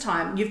Christmas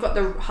time, you've got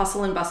the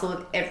hustle and bustle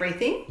of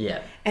everything,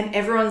 Yeah. and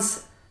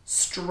everyone's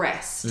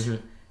stressed. Mm-hmm.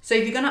 So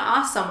if you're going to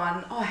ask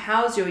someone, oh,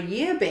 how's your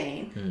year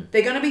been? Mm.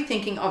 They're going to be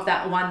thinking of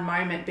that one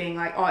moment being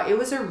like, oh, it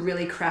was a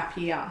really crap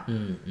year.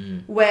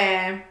 Mm.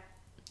 Where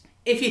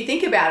if you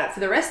think about it for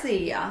the rest of the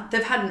year,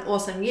 they've had an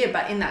awesome year,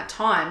 but in that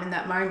time, in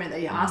that moment that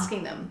you're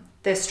asking them,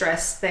 they're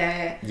stressed,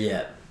 they're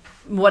Yeah.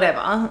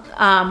 whatever.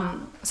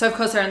 So of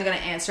course they're only going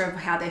to answer of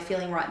how they're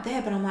feeling right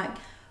there. But I'm like,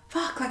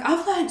 fuck, like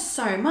I've learned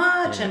so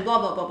much and blah,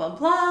 blah, blah, blah,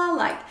 blah.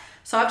 Like,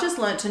 so I've just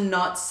learned to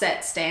not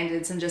set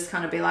standards and just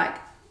kind of be like,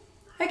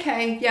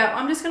 okay, yeah,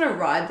 I'm just going to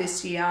ride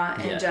this year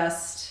and Yeah.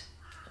 just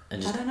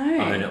And just I don't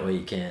know. own it where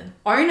you can.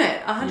 own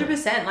it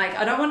 100%. Like,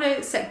 I don't want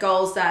to set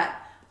goals that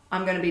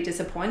I'm going to be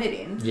disappointed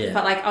in. Yeah.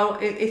 But like,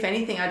 if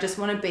anything, I just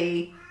want to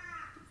be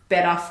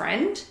better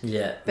friend,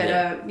 Yeah.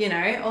 better, yeah. you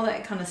know, all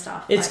that kind of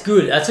stuff. It's Like,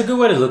 good. That's a good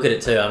way to look at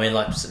it too. I mean,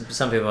 like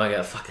some people might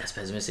go, "Fuck, that's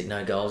pessimistic,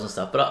 no goals and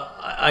stuff." But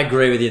I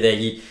agree with you there.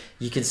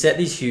 you can set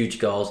these huge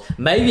goals.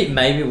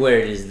 Maybe where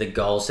it is, the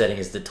goal setting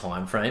is the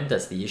time frame.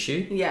 That's the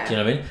issue. Yeah. Do you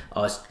know what I mean?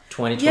 Oh, it's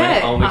 2020.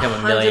 Yeah, I'll become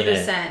a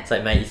millionaire. 100%. It's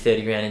like, mate, you're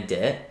 30 grand in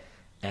debt,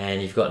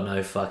 and you've got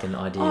no fucking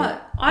idea.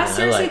 Oh, I You know,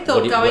 seriously like,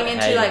 thought how going you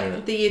into do like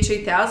it. the year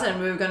 2000,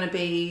 we were going to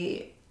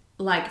be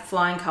like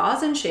flying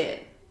cars and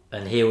shit.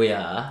 And here we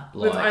are.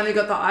 Like, We've only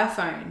got the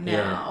iPhone now,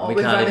 yeah, or we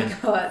we've can't only even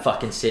got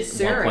fucking sit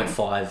Siri.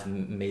 1.5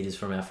 meters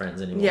from our friends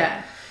anymore.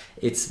 Yeah.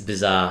 It's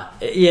bizarre.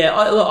 Yeah,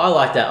 I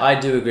like that. I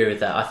do agree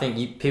with that. I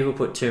think people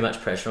put too much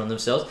pressure on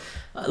themselves.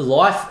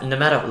 Life, no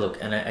matter, look,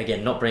 and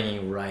again, not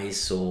bringing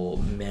race or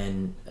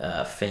men,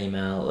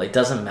 female, it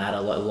doesn't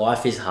matter. Like,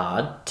 life is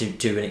hard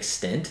to an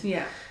extent.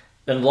 Yeah.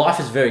 And life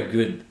is very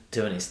good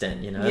to an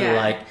extent, you know? Yeah.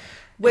 Like,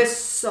 We're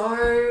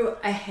so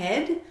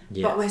ahead,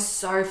 Yeah. but we're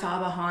so far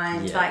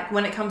behind. Yeah. Like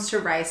when it comes to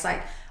race,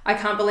 like I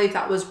can't believe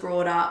that was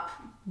brought up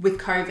with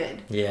COVID.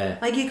 yeah.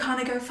 Like you kind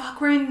of go, fuck,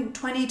 we're in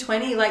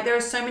 2020. Like there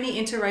are so many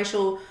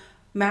interracial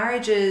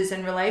marriages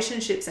and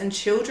relationships and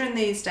children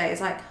these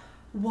days. Like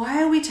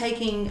why are we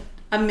taking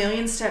a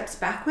million steps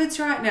backwards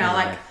right now? Yeah.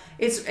 Like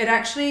it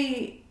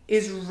actually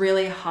is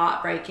really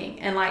heartbreaking.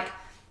 And like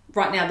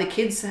right now the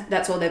kids,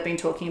 that's all they've been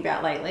talking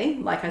about lately.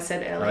 Like I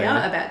said earlier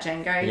yeah. about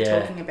Django Yeah.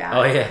 talking about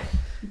Oh, yeah.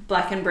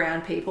 black and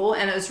brown people,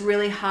 and it was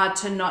really hard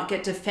to not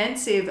get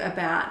defensive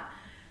about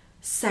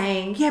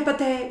saying, yeah, but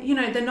they're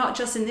not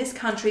just in this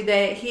country,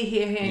 they're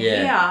here and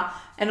Yeah. here,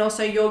 and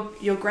also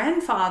your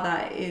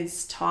grandfather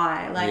is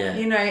Thai, like Yeah.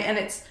 and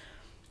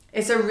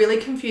it's a really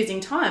confusing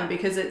time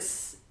because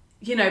it's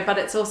but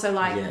it's also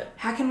like Yeah.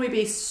 how can we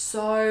be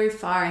so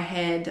far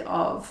ahead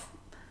of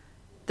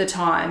the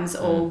times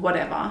or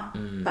whatever,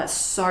 but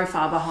so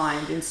far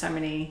behind in so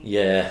many.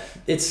 Yeah,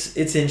 it's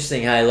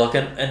interesting, hey, look,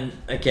 and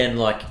again,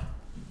 like,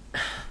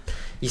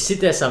 you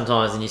sit there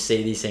sometimes and you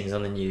see these things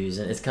on the news,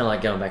 and it's kind of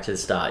like going back to the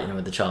start,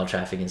 with the child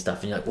trafficking and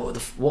stuff, and you're like,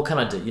 what can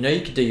I do?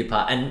 You could do your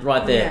part, and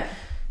right there, Yeah.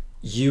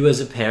 you as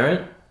a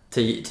parent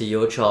to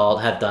your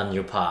child have done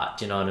your part.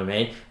 Do you know what I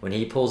mean? When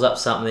he pulls up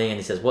something and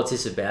he says, "What's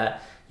this about?"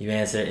 You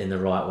answer it in the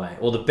right way,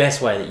 or the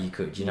best way that you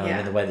could. You know what I Yeah.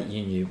 mean? The way that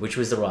you knew, which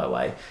was the right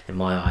way in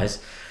my eyes.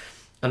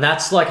 And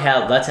that's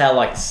how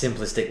like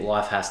simplistic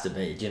life has to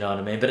be. Do you know what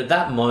I mean? But at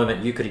that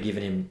moment, you could have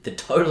given him the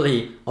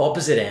totally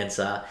opposite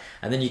answer,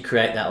 and then you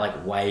create that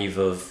like wave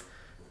of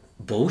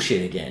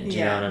bullshit again. Do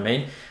you know Yeah. what I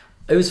mean?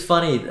 It was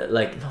funny,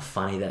 not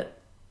funny that.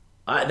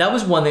 That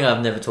was one thing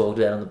I've never talked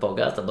about on the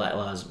podcast, the Black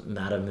Lives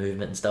Matter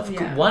movement and stuff.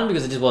 Yeah. One,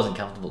 because I just wasn't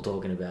comfortable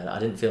talking about it. I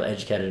didn't feel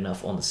educated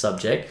enough on the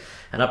subject,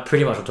 and I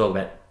pretty much will talk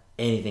about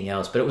anything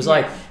else. But it was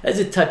like, it's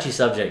a touchy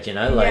subject,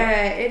 Like,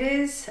 yeah, it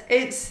is.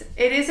 It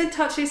is a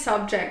touchy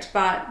subject,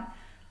 but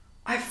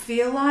I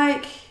feel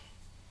like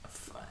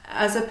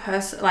as a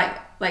person,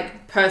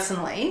 like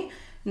personally,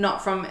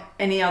 not from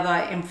any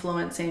other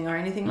influencing or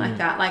anything like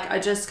that. Like I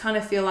just kind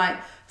of feel like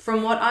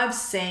from what I've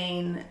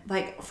seen,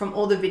 like from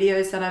all the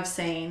videos that I've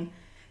seen,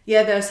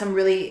 yeah, there are some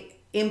really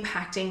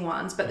impacting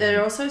ones, but there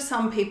are also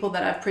some people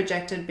that I've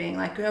projected being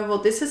like, oh, well,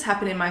 this has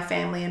happened in my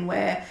family and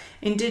we're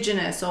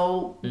Indigenous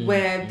or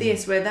we're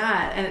this, we're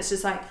that. And it's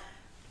just like,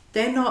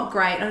 they're not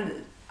great.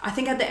 And I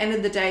think at the end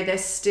of the day, they're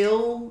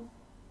still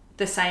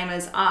the same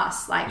as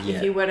us. Like Yeah.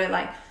 if you were to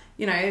like,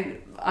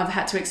 I've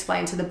had to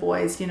explain to the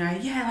boys,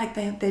 yeah, like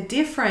they're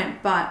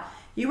different, but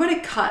you were to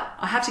cut,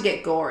 I have to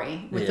get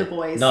gory with the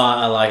boys. No,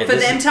 I like it. For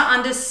This them is- to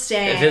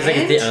understand. It feels like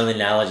it's the only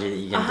analogy that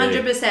you can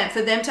do. 100%.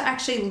 For them to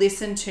actually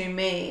listen to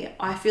me,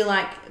 I feel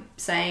like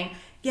saying,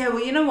 yeah,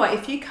 well, you know what?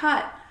 If you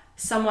cut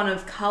someone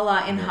of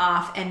color in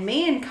half and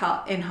me in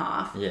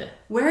half, Yeah.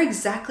 we're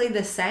exactly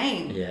the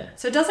same. Yeah.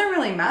 So it doesn't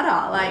really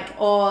matter.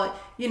 Or,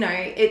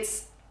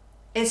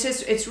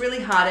 it's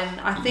really hard. And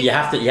I think You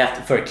have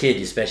to, for a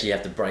kid especially, you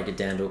have to break it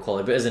down to a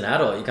quality. But as an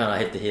adult, you kind of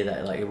have to hear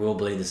that, like, it will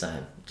bleed the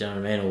same. Do you know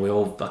what I mean? Or we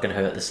all fucking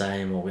hurt the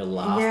same, or we'll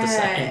laugh the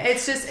same.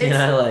 It's just,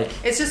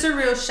 it's just a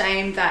real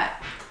shame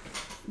that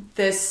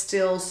there's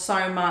still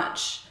so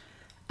much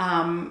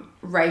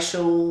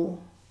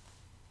racial,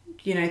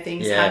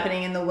 things Yeah.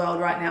 happening in the world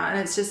right now. And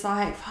it's just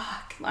like,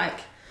 fuck, like,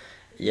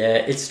 Yeah,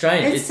 it's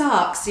strange. it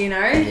sucks,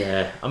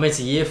 Yeah, I mean, it's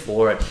a year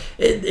for it.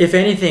 If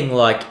anything,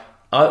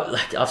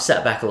 I've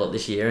sat back a lot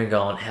this year and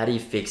gone, how do you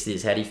fix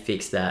this? How do you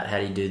fix that? How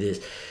do you do this?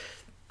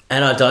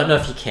 And I don't know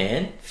if you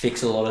can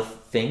fix a lot of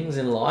things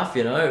in life,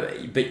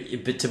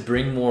 but to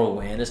bring more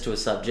awareness to a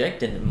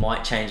subject, and it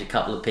might change a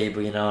couple of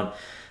people, and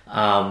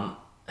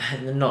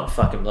not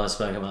fucking blow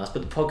smoke and mask,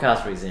 but the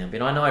podcast, for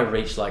example, I know I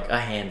reach like a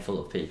handful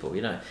of people,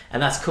 and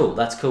that's cool.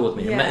 That's cool with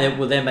me. Yeah.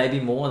 Well, there may be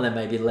more and there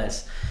may be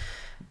less.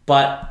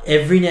 But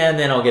every now and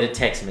then I'll get a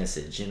text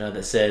message,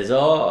 that says,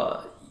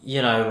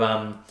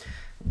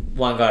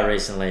 one guy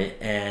recently,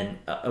 and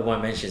I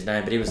won't mention his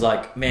name, but he was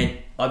like, man,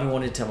 I've been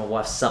wanting to tell my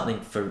wife something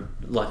for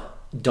like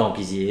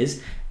donkey's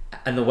years,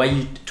 and the way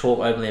you talk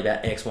openly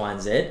about X, Y, and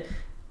Z,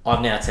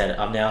 I've now said it.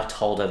 I've now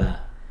told her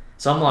that.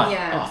 So I'm like,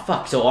 Yeah. oh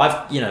fuck. So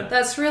I've,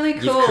 that's really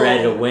cool. You've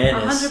created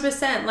awareness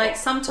 100%. Like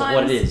of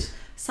what it is.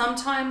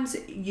 Sometimes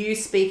you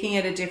speaking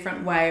it a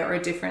different way or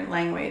a different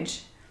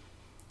language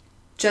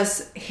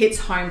just hits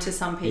home to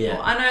some people. Yeah.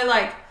 I know,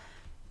 like,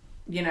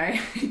 you know,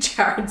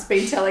 Jared's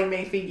been telling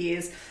me for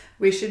years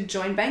we should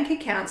join bank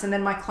accounts, and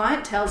then my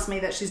client tells me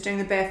that she's doing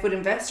the Barefoot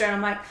Investor, and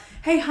I'm like,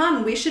 hey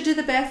hun, we should do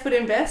the Barefoot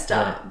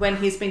Investor, when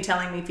he's been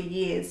telling me for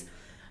years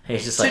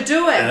He's just to like,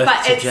 do it. Earth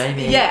But to it's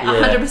Jamie.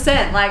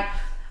 100%. Like,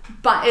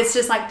 but it's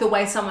just like the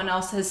way someone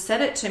else has said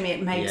it to me,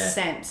 it makes Yeah.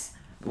 sense.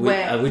 We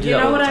Where do you that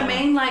know all what the I time.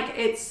 mean? Like,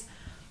 it's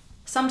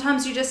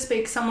sometimes you just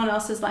speak someone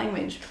else's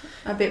language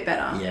a bit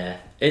better. Yeah,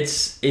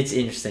 it's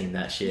interesting,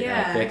 that shit.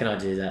 Yeah. Like, Beck and I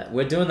do that.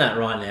 We're doing that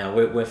right now.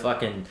 We're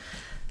fucking...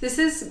 This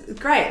is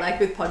great, like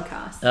with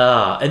podcasts.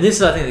 And this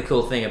is, I think, the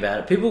cool thing about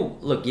it. People,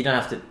 look, you don't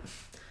have to...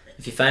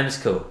 If you're famous,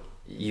 cool.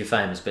 You're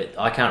famous, but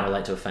I can't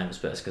relate to a famous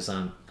person because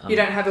I'm You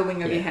don't have a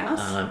wing of yeah, your house?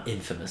 I'm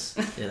infamous,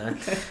 you know?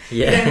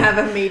 You don't have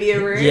a media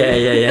room?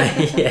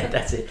 Yeah,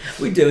 that's it.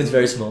 We do, it's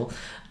very small.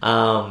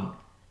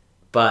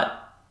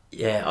 But,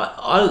 yeah,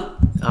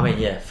 I mean,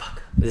 yeah,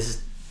 fuck.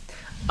 This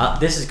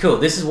is cool.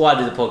 This is why I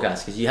do the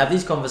podcast, because you have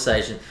these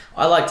conversations.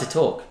 I like to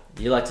talk.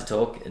 You like to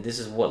talk, and this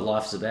is what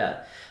life's about.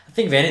 I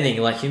think, if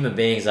anything, like, human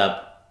beings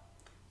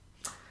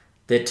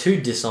they're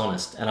too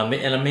dishonest, and I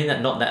mean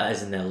that not that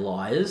as in they're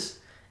liars,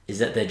 is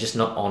that they're just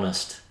not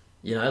honest.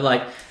 You know,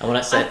 like, and when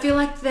I say I feel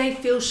like they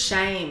feel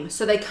shame,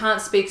 so they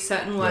can't speak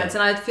certain words.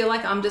 Yeah. And I feel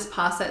like I'm just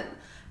past that.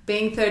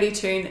 Being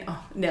 32,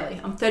 Nelly,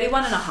 I'm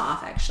 31 and a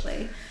half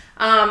actually.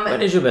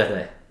 when is your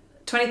birthday?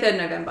 23rd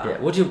November. Yeah.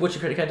 What's your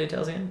credit card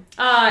details again?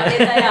 Yeah,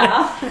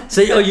 they are.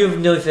 So you're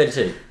nearly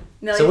 32.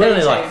 Nearly So we're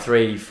only 32. like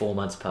 3-4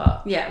 months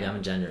apart. Yeah. I'm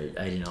in January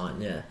 '89.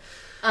 Yeah.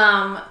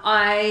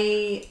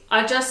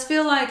 I just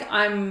feel like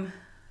I'm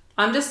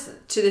just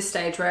to this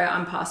stage where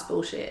I'm past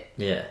bullshit.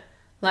 Yeah.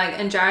 Like,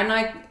 and Jared and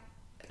I,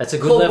 That's a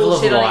good call level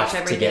of bullshit on life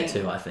each to get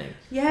everything. to, I think.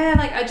 yeah,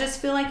 like I just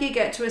feel like you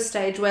get to a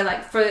stage where,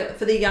 like, for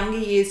the younger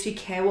years, you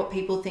care what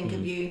people think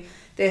of you.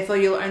 Therefore,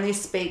 you'll only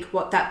speak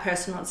what that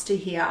person wants to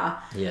hear,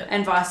 Yeah.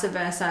 and vice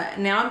versa.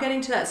 Now I'm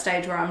getting to that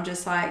stage where I'm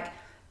just like,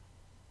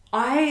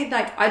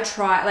 I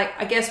try, like,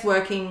 I guess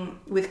working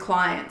with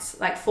clients,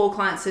 like 4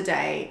 clients a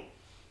day,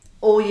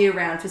 all year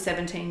round for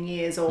 17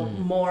 years or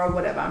more or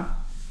whatever.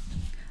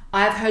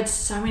 I've heard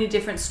so many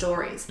different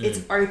stories. It's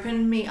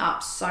opened me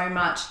up so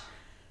much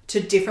to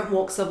different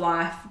walks of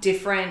life,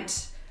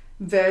 different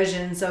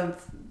versions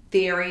of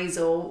theories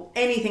or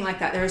anything like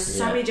that. There are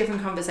so Yeah. many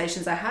different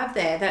conversations I have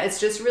there that it's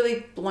just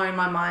really blown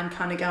my mind,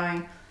 kind of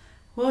going,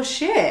 well,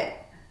 shit,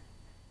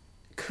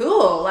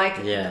 cool. Like,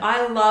 Yeah.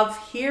 I love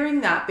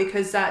hearing that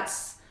because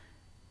that's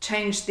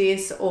changed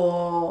this,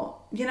 or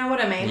you know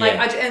what I mean? Like,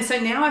 Yeah. and so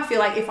now I feel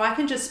like if I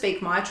can just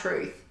speak my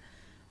truth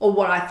or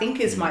what I think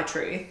is my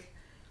truth,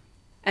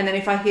 and then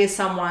if I hear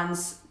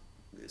someone's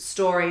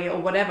story or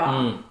whatever,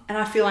 and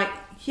I feel like,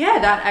 yeah,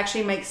 that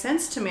actually makes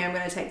sense to me, I'm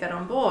going to take that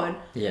on board.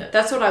 Yeah.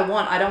 That's what I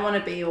want. I don't want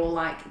to be all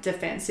like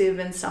defensive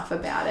and stuff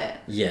about it.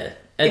 Yeah.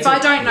 If I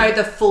don't know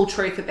the full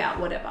truth about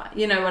whatever,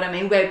 you know what I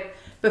mean? Where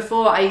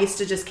before I used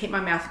to just keep my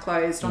mouth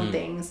closed on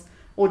things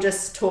or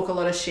just talk a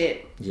lot of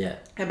shit Yeah.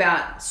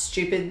 about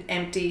stupid,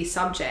 empty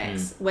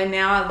subjects. Where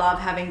now I love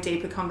having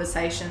deeper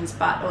conversations,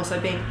 but also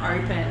being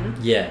open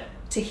Yeah.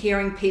 to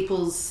hearing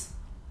people's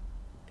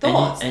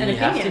thoughts and you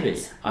opinions. have to be.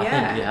 I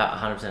think you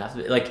 100% have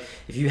to be. Like,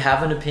 if you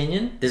have an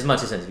opinion, there's much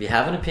sense. If you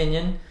have an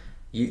opinion,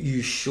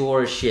 you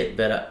sure as shit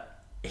better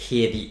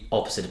hear the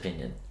opposite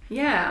opinion.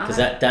 Yeah. Because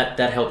that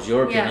helps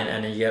your opinion, Yeah.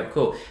 and then you go,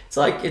 cool. It's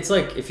like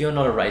if you're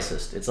not a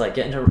racist, it's like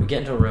get into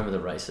a room with a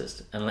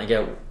racist and like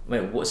go,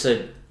 wait, what?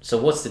 So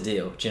what's the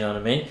deal? Do you know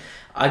what I mean?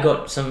 I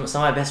got some of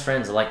my best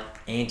friends are like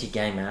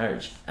anti-gay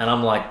marriage, and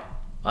I'm like,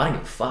 I don't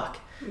give a fuck.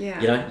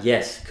 Yeah. You know?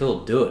 Yes,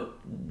 cool, do it.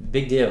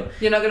 Big deal.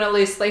 You're not going to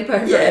lose sleep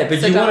over Yeah, it. but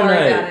so you don't want to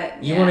worry know. about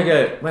it. You want to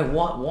go. Wait,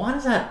 why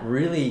does that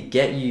really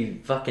get you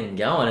fucking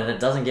going, and it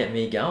doesn't get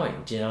me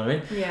going? Do you know what I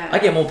mean? Yeah. I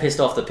get more pissed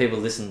off that people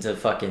listen to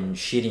fucking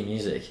shitty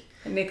music.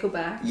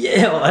 Nickelback.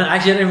 Yeah, well,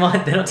 actually, I don't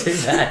mind. They're not too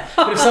bad.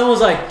 But if someone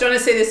was like, Do you want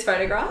to see this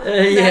photograph?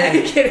 yeah.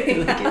 No,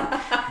 kidding.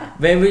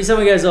 maybe if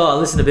someone goes, "Oh, I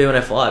listen to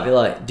B105," I'd be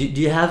like, "Do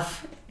you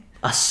have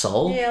a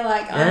soul?" Yeah,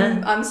 like,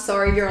 Yeah. I'm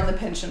sorry you're on the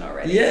pension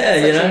already. Yeah,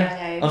 It's you like, know.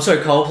 yeah. I'm sorry,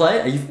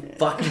 Coldplay. Are you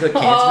fucking got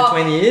cancer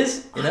between the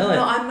ears? You know,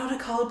 I'm not a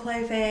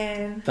Coldplay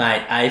fan.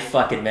 mate, a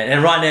fucking man.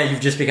 And right now,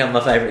 you've just become my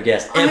favorite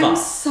guest ever. I'm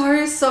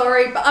so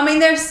sorry, but I mean,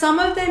 there's some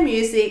of their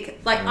music.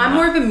 Like, I'm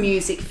more of a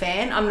music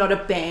fan. I'm not a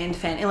band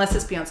fan, unless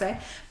it's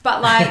Beyonce.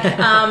 But like,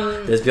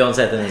 There's Beyonce,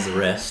 then there's the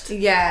rest.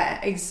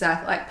 yeah,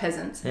 exactly, like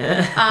peasants.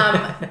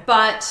 Yeah.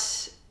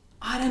 But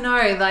I don't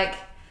know, like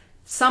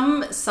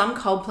some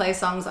Coldplay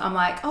songs, I'm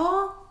like,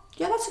 oh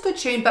yeah, that's a good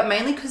tune, but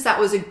mainly because that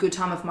was a good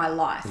time of my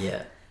life.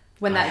 Yeah.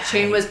 When I that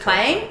tune hate was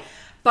playing. Coldplay.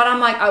 But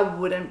I'm like, I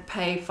wouldn't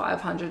pay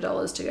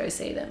 $500 to go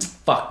see them.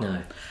 Fuck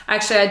no.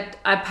 Actually,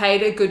 I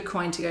paid a good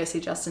coin to go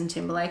see Justin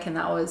Timberlake, and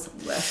that was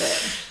worth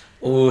it.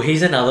 Oh,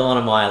 he's another one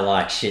of my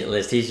like shit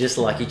list. He's just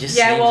like Yeah,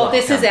 seems well, like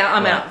this is out.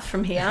 I'm like- out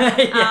from here.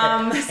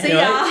 Yeah. See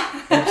Anyway,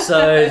 ya.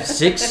 Episode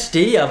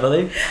 60, I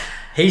believe.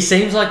 He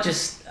seems like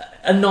just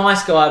a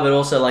nice guy, but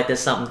also like there's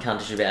something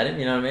cuntish about him.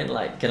 You know what I mean?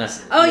 Like, can I?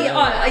 Oh you yeah,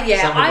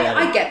 know, something about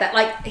I him. get that.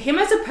 Like him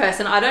as a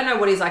person, I don't know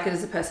what he's like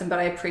as a person, but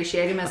I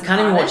appreciate him as I an can't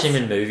even watch artist. him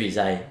in movies.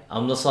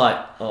 I'm just like,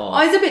 Oh,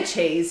 he's a bit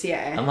cheese,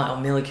 yeah. I'm like, oh,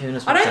 Mila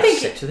Kunis. I don't have think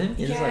sex with him.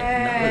 You're just like,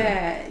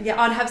 yeah,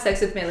 I'd have sex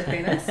with Mila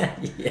Kunis. no.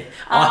 Yeah,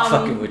 I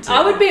fucking would too.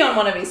 I would be on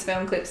one of his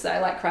film clips though,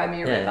 like "Cry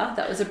Me a Yeah. River."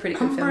 That was a pretty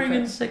good I'm film bringing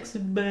clip. sexy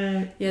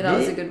back. Yeah, that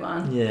was a good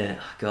one. Yeah,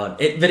 oh, God.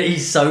 But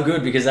he's so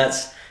good because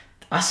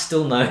I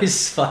still know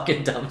his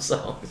fucking dumb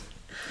songs.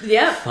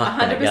 Yeah, Fuck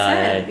that 100%. guy,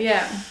 eh?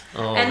 Yeah,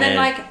 Oh, and then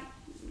man. like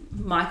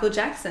Michael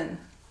Jackson.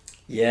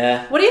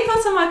 Yeah. What are your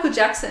thoughts on Michael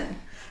Jackson?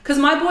 Because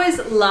my boys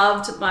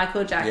loved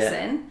Michael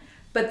Jackson,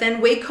 but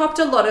then we copped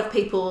a lot of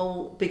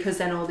people because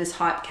then all this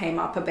hype came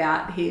up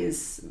about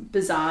his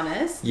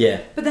bizarreness.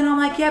 Yeah. But then I'm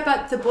like, yeah,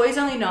 but the boys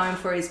only know him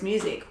for his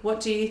music. What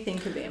do you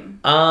think of him?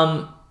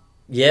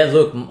 Yeah,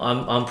 look,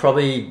 I'm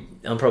probably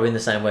in the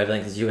same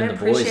wavelength as you I and the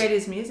boys. appreciate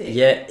his music.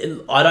 Yeah,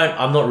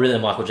 I'm not really a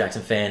Michael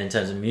Jackson fan in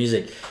terms of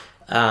music,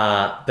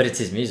 but it's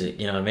his music.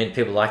 You know what I mean?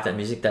 People like that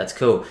music. That's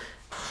cool.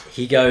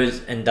 He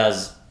goes and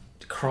does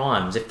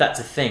crimes, if that's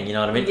a thing. You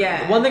know what I mean?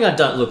 Yeah. The one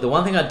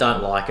thing I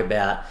don't like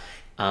about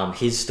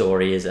his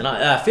story is, and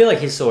I feel like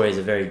his story is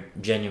a very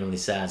genuinely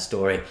sad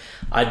story.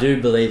 I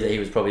do believe that he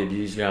was probably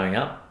abused growing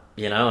up.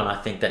 You know, and I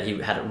think that he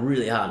had it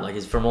really hard.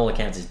 Like, from all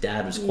accounts, his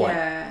dad was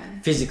quite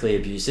physically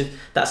abusive.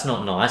 That's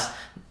not nice.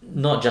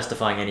 Not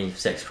justifying any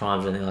sex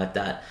crimes or anything like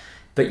that.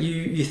 But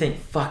you think,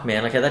 fuck,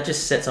 man, okay, that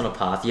just sets on a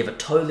path. You have a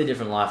totally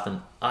different life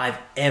than I've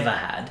ever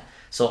had.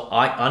 So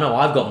I know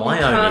I've got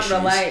my own issues. You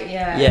can't relate,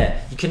 yeah.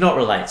 Yeah, you cannot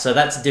relate. So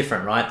that's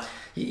different, right?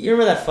 You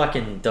remember that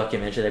fucking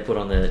documentary they put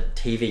on the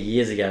TV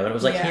years ago? And it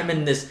was like him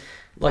in this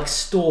like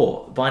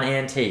store buying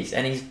antiques.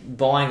 And he's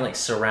buying like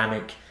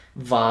ceramic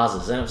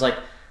vases. And it was like,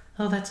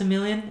 oh, that's $1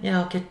 million? Yeah,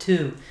 I'll get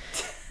 2.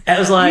 And it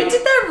was like... You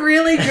did that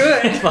really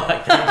good.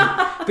 Fuck, thank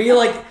you. But you're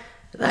like,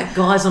 that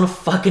guy's on a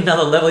fucking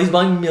other level. He's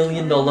buying $1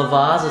 million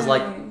vases.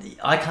 Like,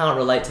 I can't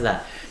relate to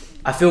that.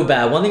 I feel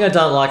bad. One thing I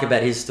don't like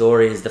about his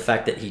story is the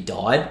fact that he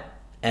died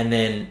and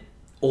then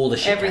all the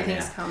shit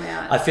Everything's came come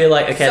out. I feel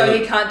like, okay, so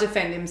look, he can't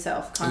defend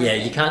himself. Kind of yeah,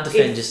 thing. you can't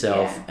defend If-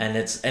 yourself, yeah. and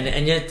it's and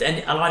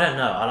I don't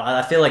know.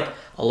 I feel like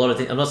a lot of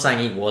things. I'm not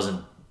saying he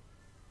wasn't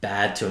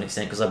bad to an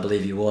extent because I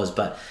believe he was,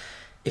 but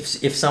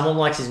if someone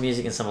likes his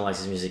music and someone likes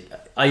his music,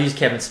 I use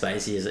Kevin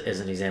Spacey as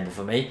an example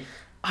for me.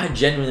 I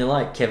genuinely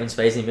like Kevin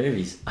Spacey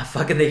movies. I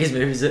fucking think his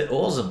movies are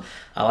awesome.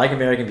 I like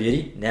American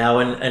Beauty. Now,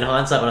 in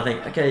hindsight, when I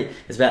think, okay,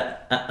 it's about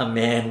a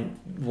man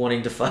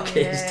wanting to fuck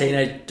his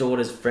teenage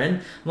daughter's friend,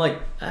 I'm like,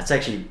 that's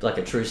actually like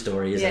a true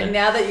story, isn't it?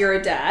 Now that you're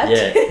a dad.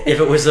 Yeah. If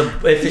it was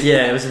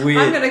it was weird.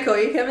 I'm going to call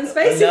you Kevin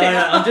Spacey No,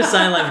 now. I'm just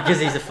saying, like,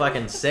 because he's a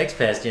fucking sex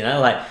pest, you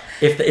know? Like,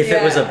 if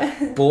it was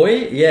a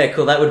boy, yeah,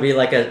 cool, that would be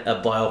like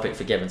a biopic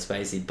for Kevin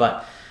Spacey.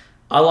 But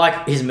I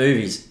like his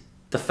movies.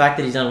 The fact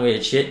that he's done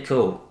weird shit,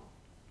 cool.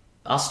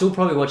 I'll still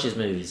probably watch his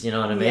movies, you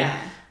know what I mean?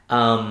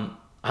 Yeah.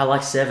 I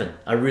like Seven.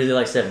 I really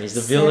like Seven. He's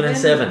the villain in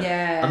Seven.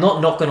 Yeah. I'm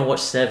not going to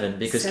watch Seven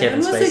because Seven Kevin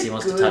was a Spacey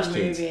wants to touch good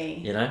kids,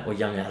 movie. you know, or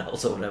young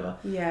adults or whatever.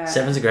 Yeah.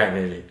 Seven's a great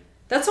movie.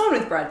 That's the one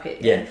with Brad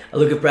Pitt. Yeah.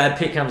 Look, if Brad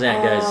Pitt comes out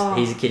and Oh. goes,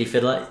 he's a kiddie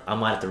fiddler, I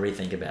might have to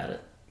rethink about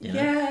it. You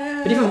know?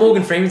 Yeah. But even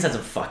Morgan Freeman's had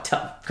some fucked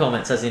up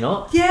comments, has he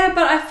not? Yeah,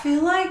 but I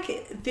feel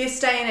like this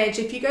day and age,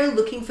 if you go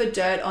looking for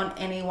dirt on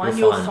anyone, You'll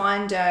you'll find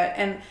find dirt.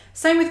 And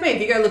same with me.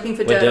 If you go looking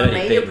for We're dirt on dirty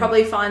me, people. you'll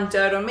probably find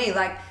dirt on me.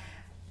 Like,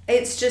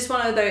 it's just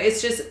one of those,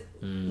 it's just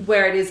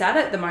where it is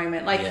at the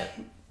moment. Like, Yeah.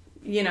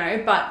 you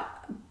know, but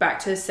back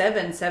to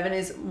Seven. Seven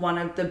is one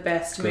of the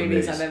best Good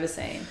movies movies. I've ever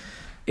seen.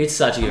 It's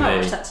such a I good might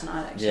movie. watch that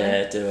tonight, actually.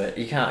 Yeah, do it.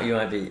 You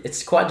won't be.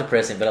 It's quite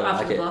depressing, but I After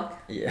like the it.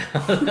 block?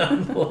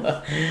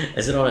 Yeah.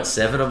 Is it on at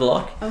 7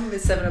 o'clock? I'm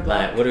at 7 o'clock.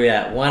 Mate, what are we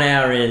at? 1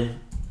 hour in.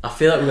 I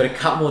feel like we've got a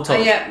couple more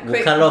topics. yeah, we'll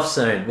quick. cut it off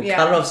soon. Yeah.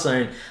 Cut it off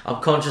soon.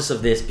 I'm conscious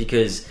of this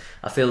because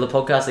I feel the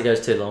podcast that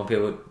goes too long,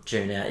 people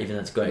tune out, even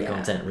though it's great Yeah.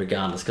 content,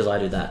 regardless, because I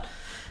do that.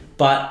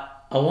 But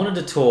I wanted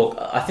to talk.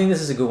 I think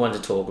this is a good one to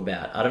talk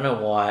about. I don't know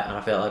why, and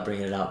I felt like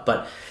bringing it up,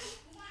 but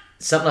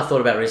something I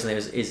thought about recently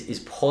is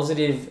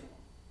positive,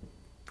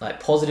 like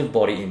positive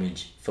body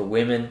image for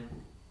women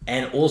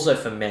and also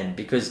for men.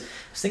 Because I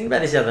was thinking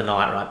about this the other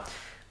night, right?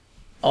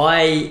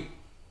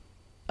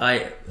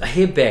 I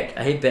hear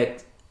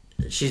Beck.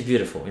 She's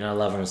beautiful, you know. I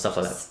love her and stuff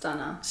like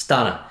that.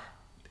 Stunner.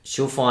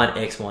 She'll find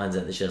X, Y, and Z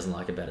that she doesn't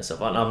like about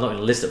herself. I'm not going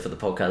to list it for the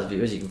podcast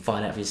viewers. You can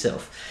find out for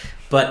yourself.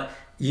 But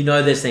you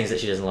know there's things that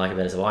she doesn't like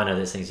about herself. I know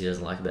there's things she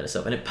doesn't like about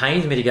herself. And it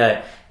pains me to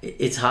go,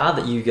 it's hard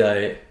that you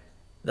go,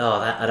 oh,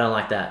 I don't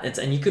like that.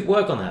 And you could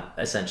work on that,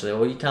 essentially,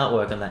 or you can't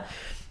work on that.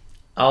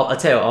 I'll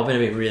tell you, I'm going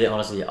to be really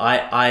honest with you.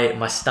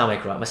 My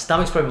stomach, right? My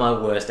stomach's probably my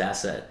worst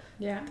asset.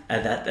 Yeah.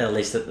 At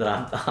least that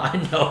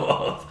I know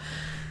of.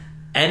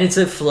 And it's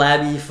a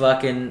flabby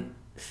fucking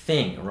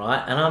thing,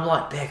 right? And I'm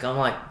like, Beck,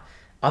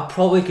 I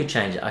probably could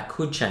change it. I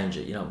could change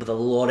it, you know, with a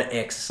lot of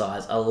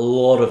exercise, a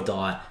lot of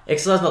diet.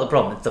 Exercise is not the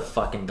problem, it's the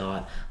fucking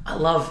diet. I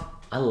love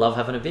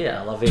having a beer.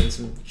 I love eating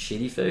some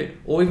shitty food.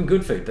 Or even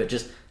good food, but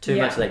just too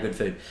much of that good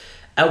food.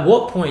 At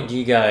what point do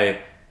you go,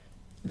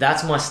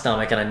 that's my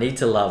stomach and I need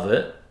to love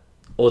it,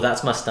 or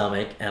that's my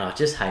stomach and I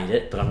just hate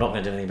it, but I'm not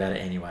going to do anything about it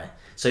anyway.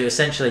 So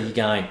essentially you're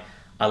going,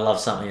 I love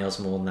something else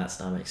more than that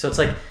stomach. So it's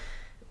like,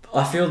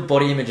 I feel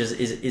body image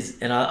is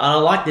and I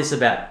like this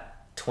about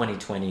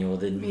 2020 or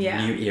the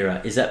new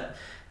era, is that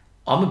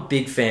I'm a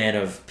big fan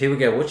of, people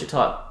go, what's your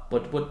type?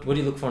 What do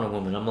you look for in a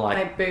woman? I'm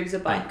like boobs are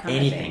bite kind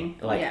anything. of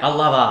thing. Like, I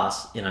love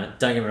ass, don't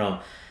get me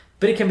wrong.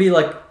 But it can be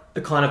like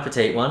a kind of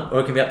petite one, or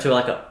it can be up to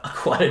like a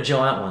quite a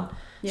giant one.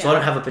 Yeah. So I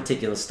don't have a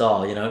particular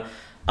style, And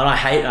I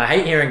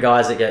hate hearing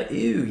guys that go,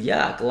 ew,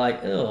 yuck,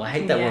 like, oh, I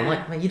hate that one.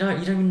 Like, man, you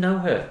don't even know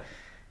her.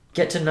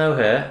 Get to know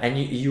her, and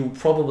you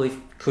probably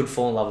could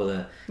fall in love with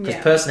her, because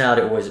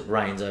personality always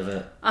reigns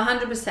over.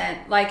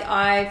 100%. Like,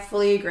 I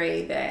fully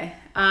agree there.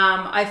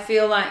 I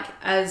feel like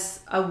as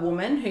a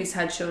woman who's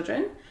had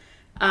children,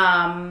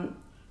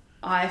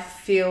 I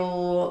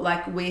feel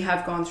like we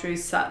have gone through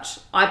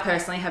I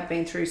personally have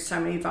been through so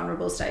many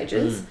vulnerable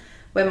stages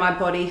where my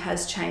body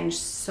has changed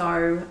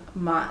so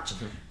much.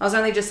 I was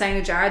only just saying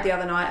to Jared the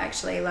other night,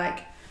 actually,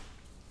 like,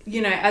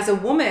 as a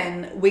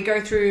woman, we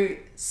go through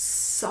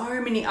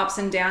so many ups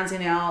and downs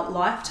in our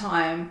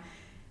lifetime,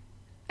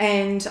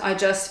 and I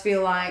just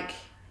feel like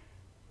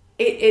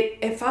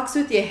it fucks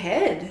with your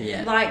head.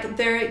 Yeah. Like,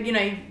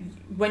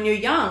 when you're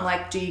young,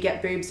 like, do you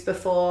get boobs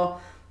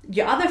before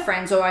your other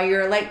friends, or are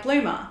you a late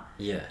bloomer?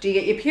 Yeah. Do you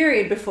get your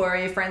period before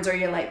your friends, or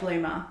your late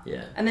bloomer?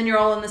 Yeah. And then you're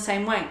all in the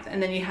same length,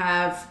 and then you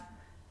have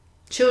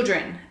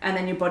children, and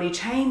then your body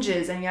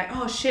changes, and you're like,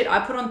 oh shit, I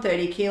put on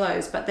 30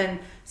 kilos, but then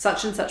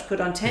such and such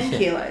put on 10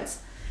 kilos.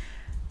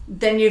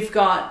 Then you've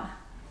got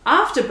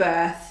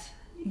afterbirth,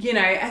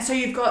 and so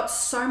you've got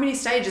so many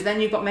stages.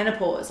 Then you've got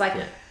menopause. Like,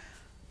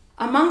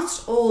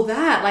 amongst all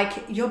that,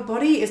 like, your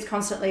body is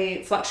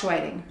constantly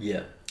fluctuating.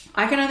 Yeah.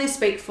 I can only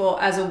speak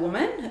for as a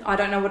woman. I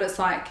don't know what it's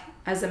like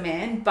as a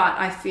man, but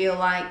I feel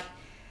like,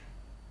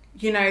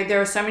 there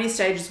are so many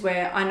stages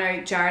where I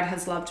know Jared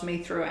has loved me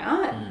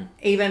throughout,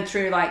 even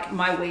through like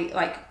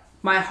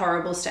my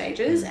horrible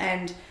stages.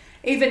 And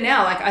even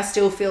now, like, I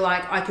still feel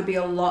like I could be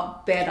a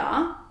lot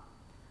better,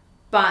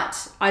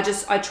 but I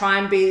try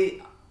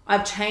and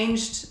I've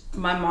changed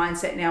my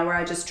mindset now, where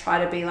I just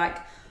try to be like,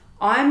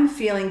 I'm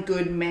feeling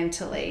good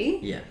mentally.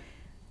 Yeah.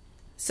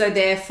 So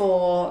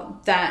therefore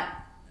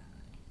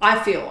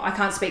I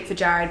can't speak for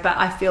Jared, but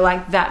I feel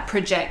like that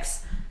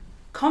projects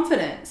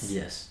confidence.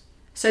 Yes.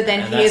 So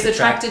then he is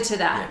attracted to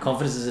that. Yeah,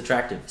 confidence is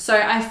attractive. So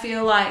I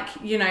feel like,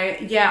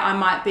 I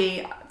might be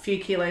a few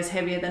kilos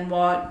heavier than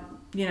what,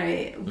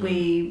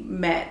 we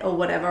met or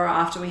whatever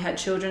after we had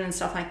children and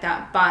stuff like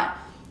that. But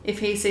if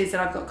he sees that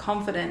I've got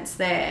confidence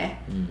there,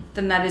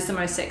 then that is the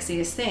most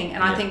sexiest thing.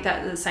 And I think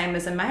that's the same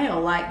as a male.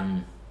 Like,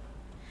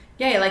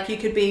 like, you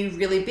could be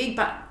really big,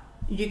 but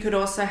you could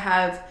also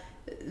have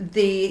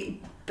the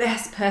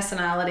best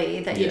personality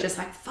that you're just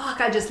like,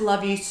 fuck, I just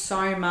love you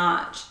so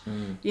much.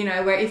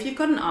 Where if you've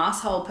got an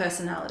asshole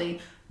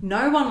personality,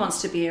 no one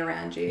wants to be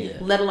around you,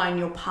 let alone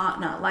your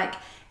partner. Like,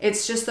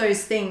 it's just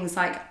those things.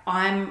 Like,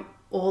 I'm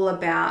all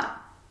about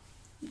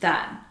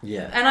that.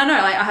 Yeah. And I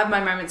know, like, I have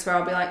my moments where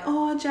I'll be like,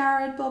 oh,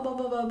 Jared, blah, blah,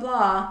 blah, blah,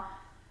 blah.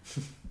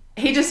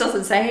 He just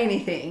doesn't say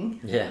anything.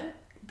 Yeah.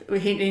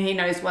 He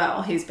knows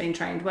well. He's been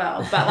trained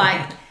well. But,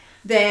 like,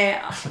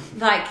 they're,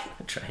 like...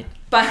 Trained.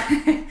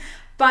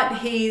 But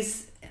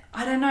he's...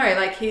 I don't know,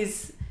 like,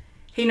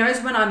 he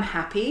knows when I'm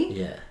happy.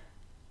 Yeah.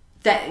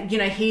 That,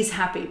 he's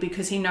happy,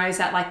 because he knows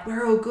that, like,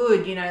 we're all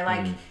good,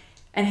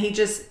 and he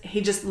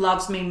just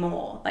loves me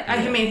more. Like,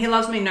 I mean, he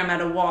loves me no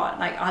matter what.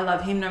 Like, I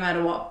love him no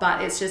matter what,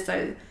 but it's just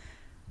so,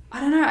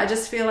 I don't know, I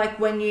just feel like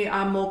when you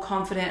are more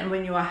confident and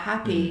when you are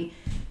happy,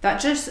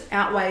 that just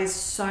outweighs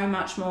so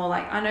much more.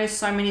 Like, I know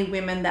so many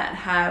women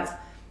that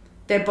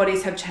their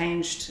bodies have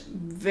changed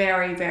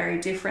very, very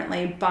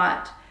differently,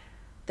 but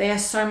they are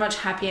so much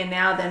happier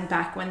now than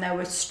back when they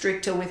were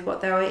stricter with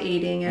what they were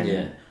eating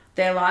and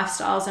their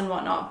lifestyles and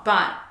whatnot.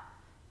 But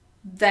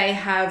they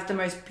have the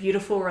most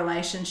beautiful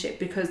relationship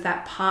because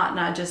that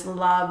partner just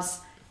loves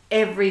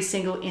every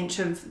single inch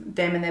of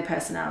them and their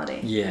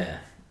personality. Yeah.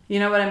 You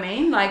know what I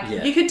mean?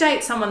 Like, you could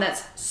date someone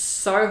that's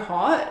so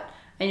hot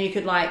and you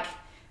could, like,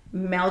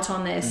 melt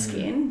on their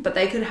skin, but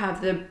they could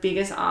have the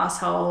biggest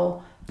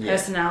asshole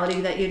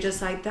personality that you're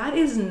just like, that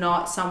is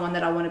not someone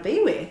that I want to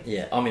be with.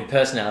 Yeah. I mean,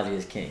 personality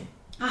is king.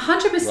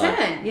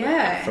 100%,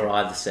 yeah. For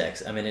either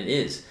sex. I mean, it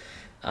is.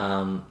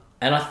 And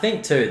I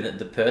think, too, that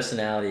the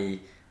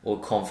personality or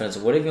confidence or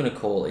whatever you want to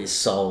call it, is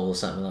soul or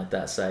something like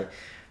that, say,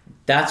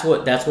 that's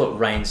what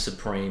reigns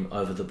supreme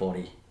over the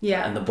body.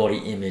 Yeah. And the body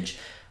image.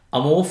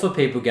 I'm all for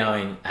people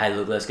going, hey,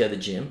 look, let's go to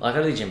the gym. Like, I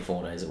go to the gym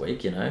 4 days a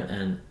week,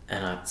 and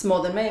I... It's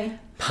more than me.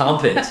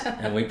 Pump it,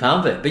 and we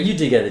pump it. But you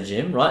do go to the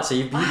gym, right? So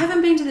I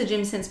haven't been to the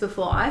gym since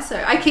before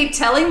ISO. I keep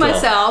telling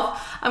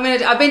myself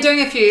I've been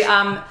doing a few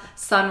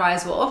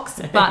sunrise walks,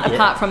 but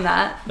apart from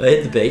that, I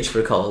hit the beach for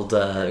a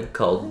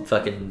cold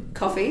fucking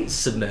coffee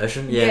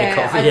submersion.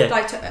 Coffee. I'd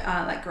like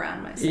to like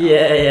ground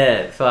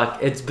myself.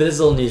 Fuck, but it's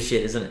all new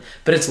shit, isn't it?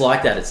 But it's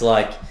like that. It's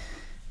like,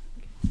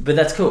 but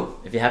that's cool.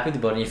 If you're happy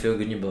with your body, you feel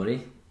good in your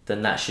body,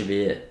 then that should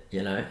be it,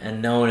 you know?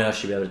 And no one else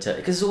should be able to tell,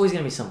 because there's always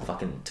going to be some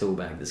fucking tool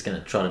bag that's going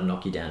to try to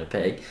knock you down a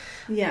peg.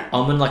 Yeah.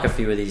 I'm in like a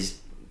few of these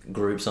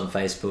groups on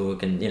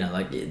Facebook and, you know,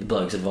 like the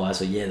Blokes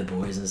Advice or the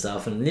boys and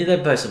stuff, and they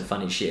post some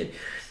funny shit.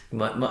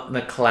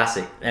 My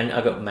classic, and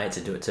I've got mates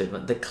that do it too,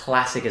 but the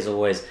classic is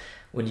always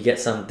when you get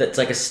some that's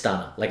like a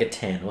stunner, like a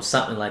 10 or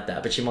something like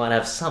that, but you might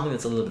have something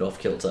that's a little bit off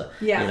kilter,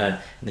 Yeah. you know, and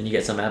then you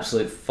get some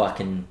absolute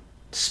fucking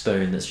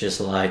spoon that's just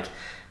like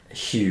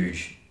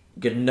huge.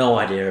 You got no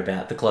idea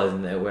about the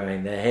clothing they're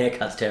wearing, their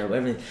haircut's terrible,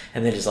 everything,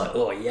 and they're just like,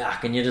 oh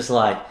yuck, and you're just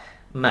like,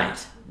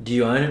 mate, do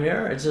you own a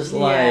mirror? It's just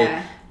like,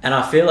 Yeah. and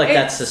I feel like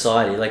that's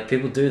society. Like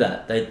people do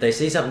that. They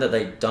see something that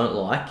they don't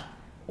like,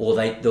 or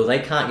they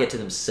can't get to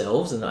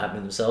themselves and not happy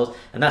with themselves,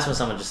 and that's when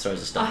someone just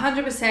throws a stone.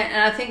 100%.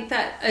 And I think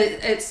that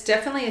it's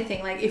definitely a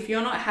thing. Like if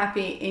you're not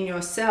happy in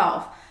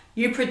yourself,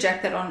 you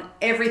project that on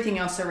everything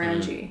else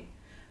around you,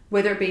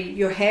 whether it be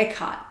your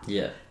haircut.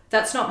 Yeah.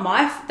 That's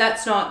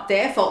not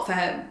their fault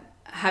for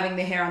having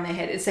the hair on their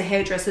head. It's the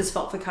hairdresser's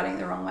fault for cutting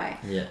the wrong way.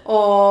 Yeah.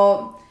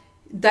 Or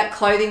that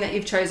clothing that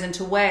you've chosen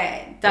to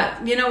wear.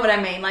 That you know what I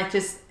mean? Like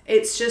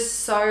it's just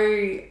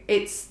so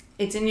it's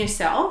in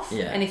yourself.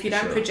 Yeah, And if you for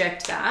don't sure.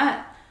 project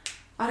that,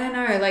 I don't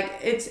know. Like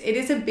it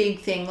is a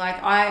big thing.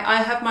 Like I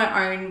have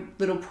my own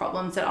little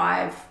problems that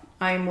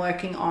I'm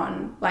working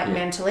on, like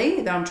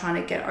mentally, that I'm trying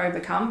to get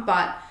overcome.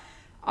 But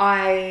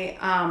I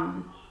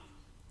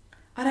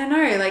don't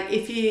know. Like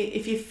if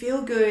you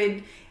feel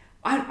good,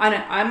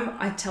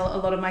 I tell a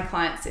lot of my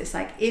clients this.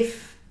 Like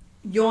if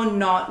you're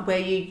not where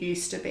you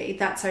used to be,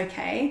 that's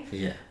okay.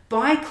 Yeah.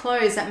 Buy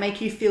clothes that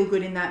make you feel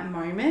good in that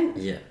moment.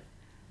 Yeah.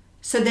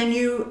 So then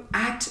you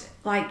act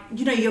like,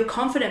 you know, you're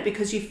confident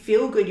because you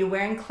feel good. You're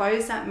wearing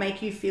clothes that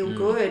make you feel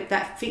good,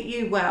 that fit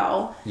you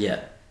well.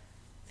 Yeah.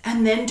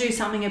 And then do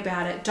something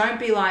about it. Don't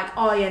be like,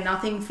 oh yeah,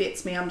 nothing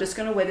fits me. I'm just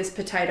going to wear this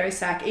potato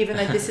sack, even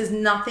though this is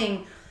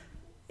nothing.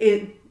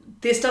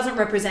 This doesn't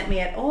represent me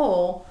at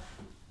all.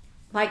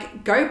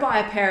 Like, go buy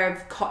a pair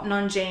of cotton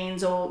on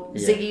jeans or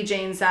Ziggy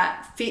jeans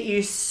that fit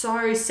you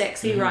so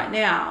sexy right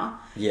now.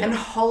 Yeah. And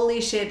holy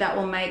shit, that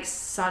will make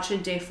such a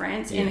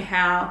difference in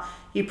how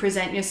you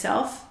present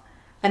yourself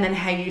and then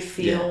how you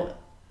feel.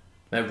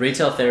 Mate,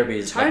 retail therapy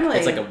is Totally. like,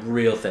 it's like a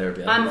real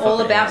therapy. I'm all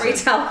about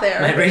retail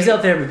therapy. Mate, retail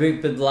therapy,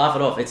 but laugh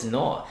it off. It's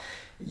not.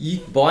 You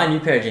buy a new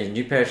pair of jeans,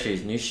 new pair of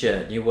shoes, new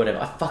shirt, new whatever.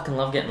 I fucking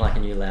love getting like a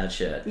new Loud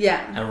shirt.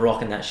 Yeah. And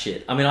rocking that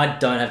shit. I mean, I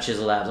don't have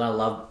Chisel Labs,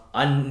 and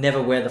I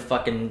never wear the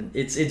fucking.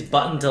 It's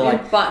buttoned to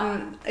like.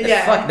 Button.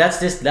 Yeah. Fuck.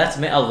 That's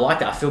me. I like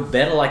that. I feel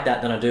better like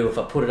that than I do if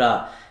I put it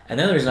up. And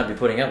the only reason I'd be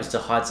putting it up is to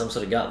hide some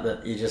sort of gut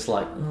that you're just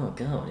like, oh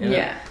god. You know?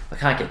 Yeah. I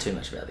can't get too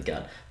much about the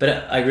gut, but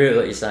I agree with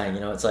what you're saying.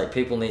 You know, it's like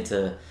people need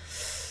to,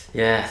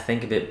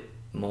 think a bit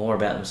more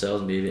about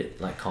themselves and be a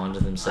bit like kind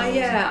to themselves.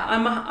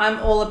 I'm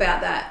all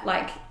about that.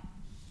 Like,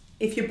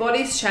 if your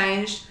body's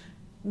changed,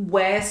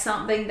 wear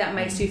something that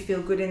makes you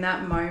feel good in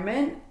that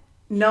moment,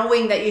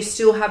 knowing that you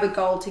still have a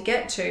goal to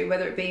get to,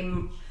 whether it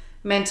be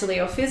mentally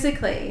or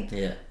physically.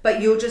 Yeah.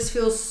 But you'll just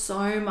feel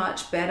so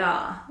much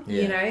better,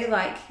 you Yeah. know,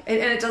 like, and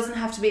it doesn't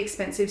have to be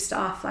expensive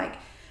stuff. Like,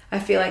 I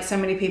feel like so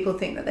many people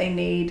think that they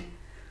need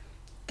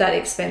that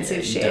expensive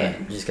You shit.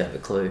 don't. You just got to have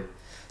a clue.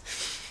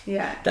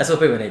 Yeah. That's what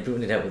people need. People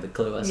need help with the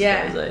clue, I suppose.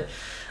 Yeah. Eh?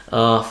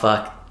 Oh,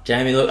 fuck.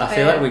 Jamie, look, I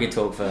feel like we could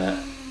talk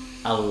for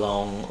a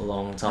long,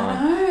 long time.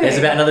 I know. There's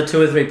about another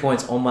 2 or 3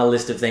 points on my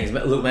list of things.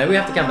 But look, maybe we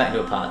have to come back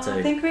to a part 2.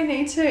 I think we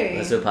need to.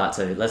 Let's do a part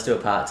 2. Let's do a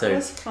part 2. It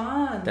was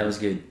fun. That was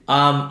good.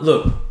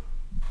 Look,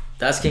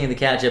 that's King of the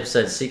Couch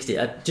episode 60.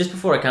 Just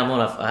before I come on,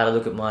 I had a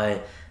look at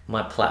my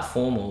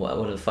platform, or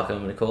whatever the fuck I'm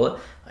going to call it.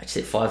 I just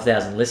hit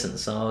 5,000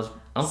 listens, so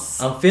I'm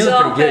feeling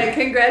Stop pretty good. it.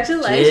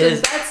 Congratulations.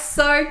 Cheers. That's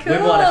so cool. We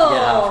might have to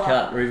get half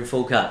cut or even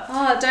full cut.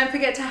 Oh, don't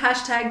forget to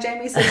hashtag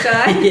Jamie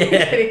Subscribe.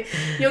 Yeah.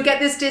 You'll get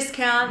this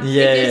discount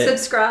Yeah. if you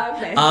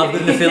subscribe. No. I've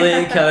got an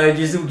affiliate code.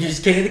 Use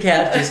King of the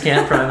Couch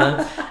discount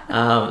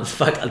promo.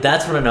 Fuck,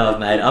 that's what I know I've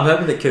made. I'm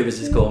hoping that Cooper's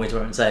just call me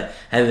tomorrow and say,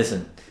 hey,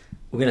 listen,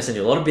 we're going to send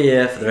you a lot of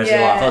beer for the rest of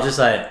your Yeah. life. I'll just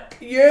say,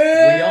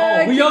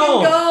 Yeah. we kicking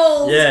on.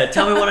 goals. Yeah,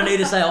 tell me what I need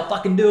to say. I'll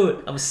fucking do it.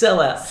 I'm a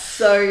sellout.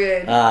 So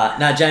good.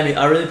 Now, Jamie,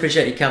 I really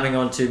appreciate you coming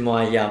on to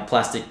my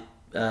plastic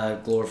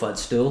glorified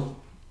stool.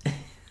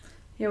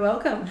 You're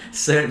welcome.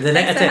 So the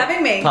Thanks for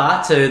having me.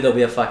 Part 2, there'll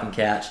be a fucking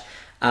couch.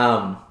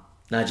 No,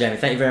 Jamie,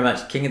 thank you very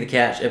much. King of the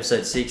Couch,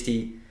 episode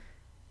 60.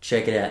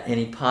 Check it out.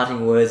 Any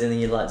parting words, anything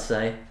you'd like to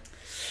say?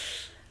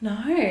 No,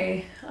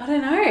 I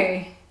don't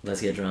know. Let's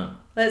get drunk.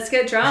 Let's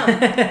get drunk.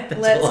 That's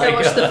Let's all I go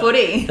watch got. the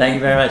footy. Thank you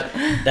very much.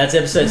 That's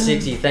episode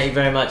 60. Thank you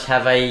very much.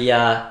 Have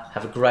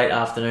a great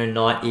afternoon,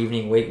 night,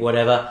 evening, week,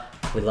 whatever.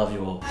 We love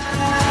you all.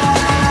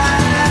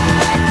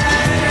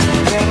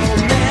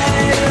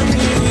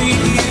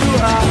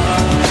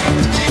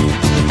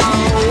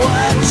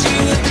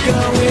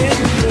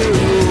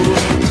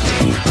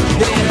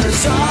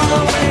 There's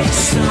always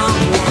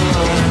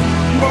someone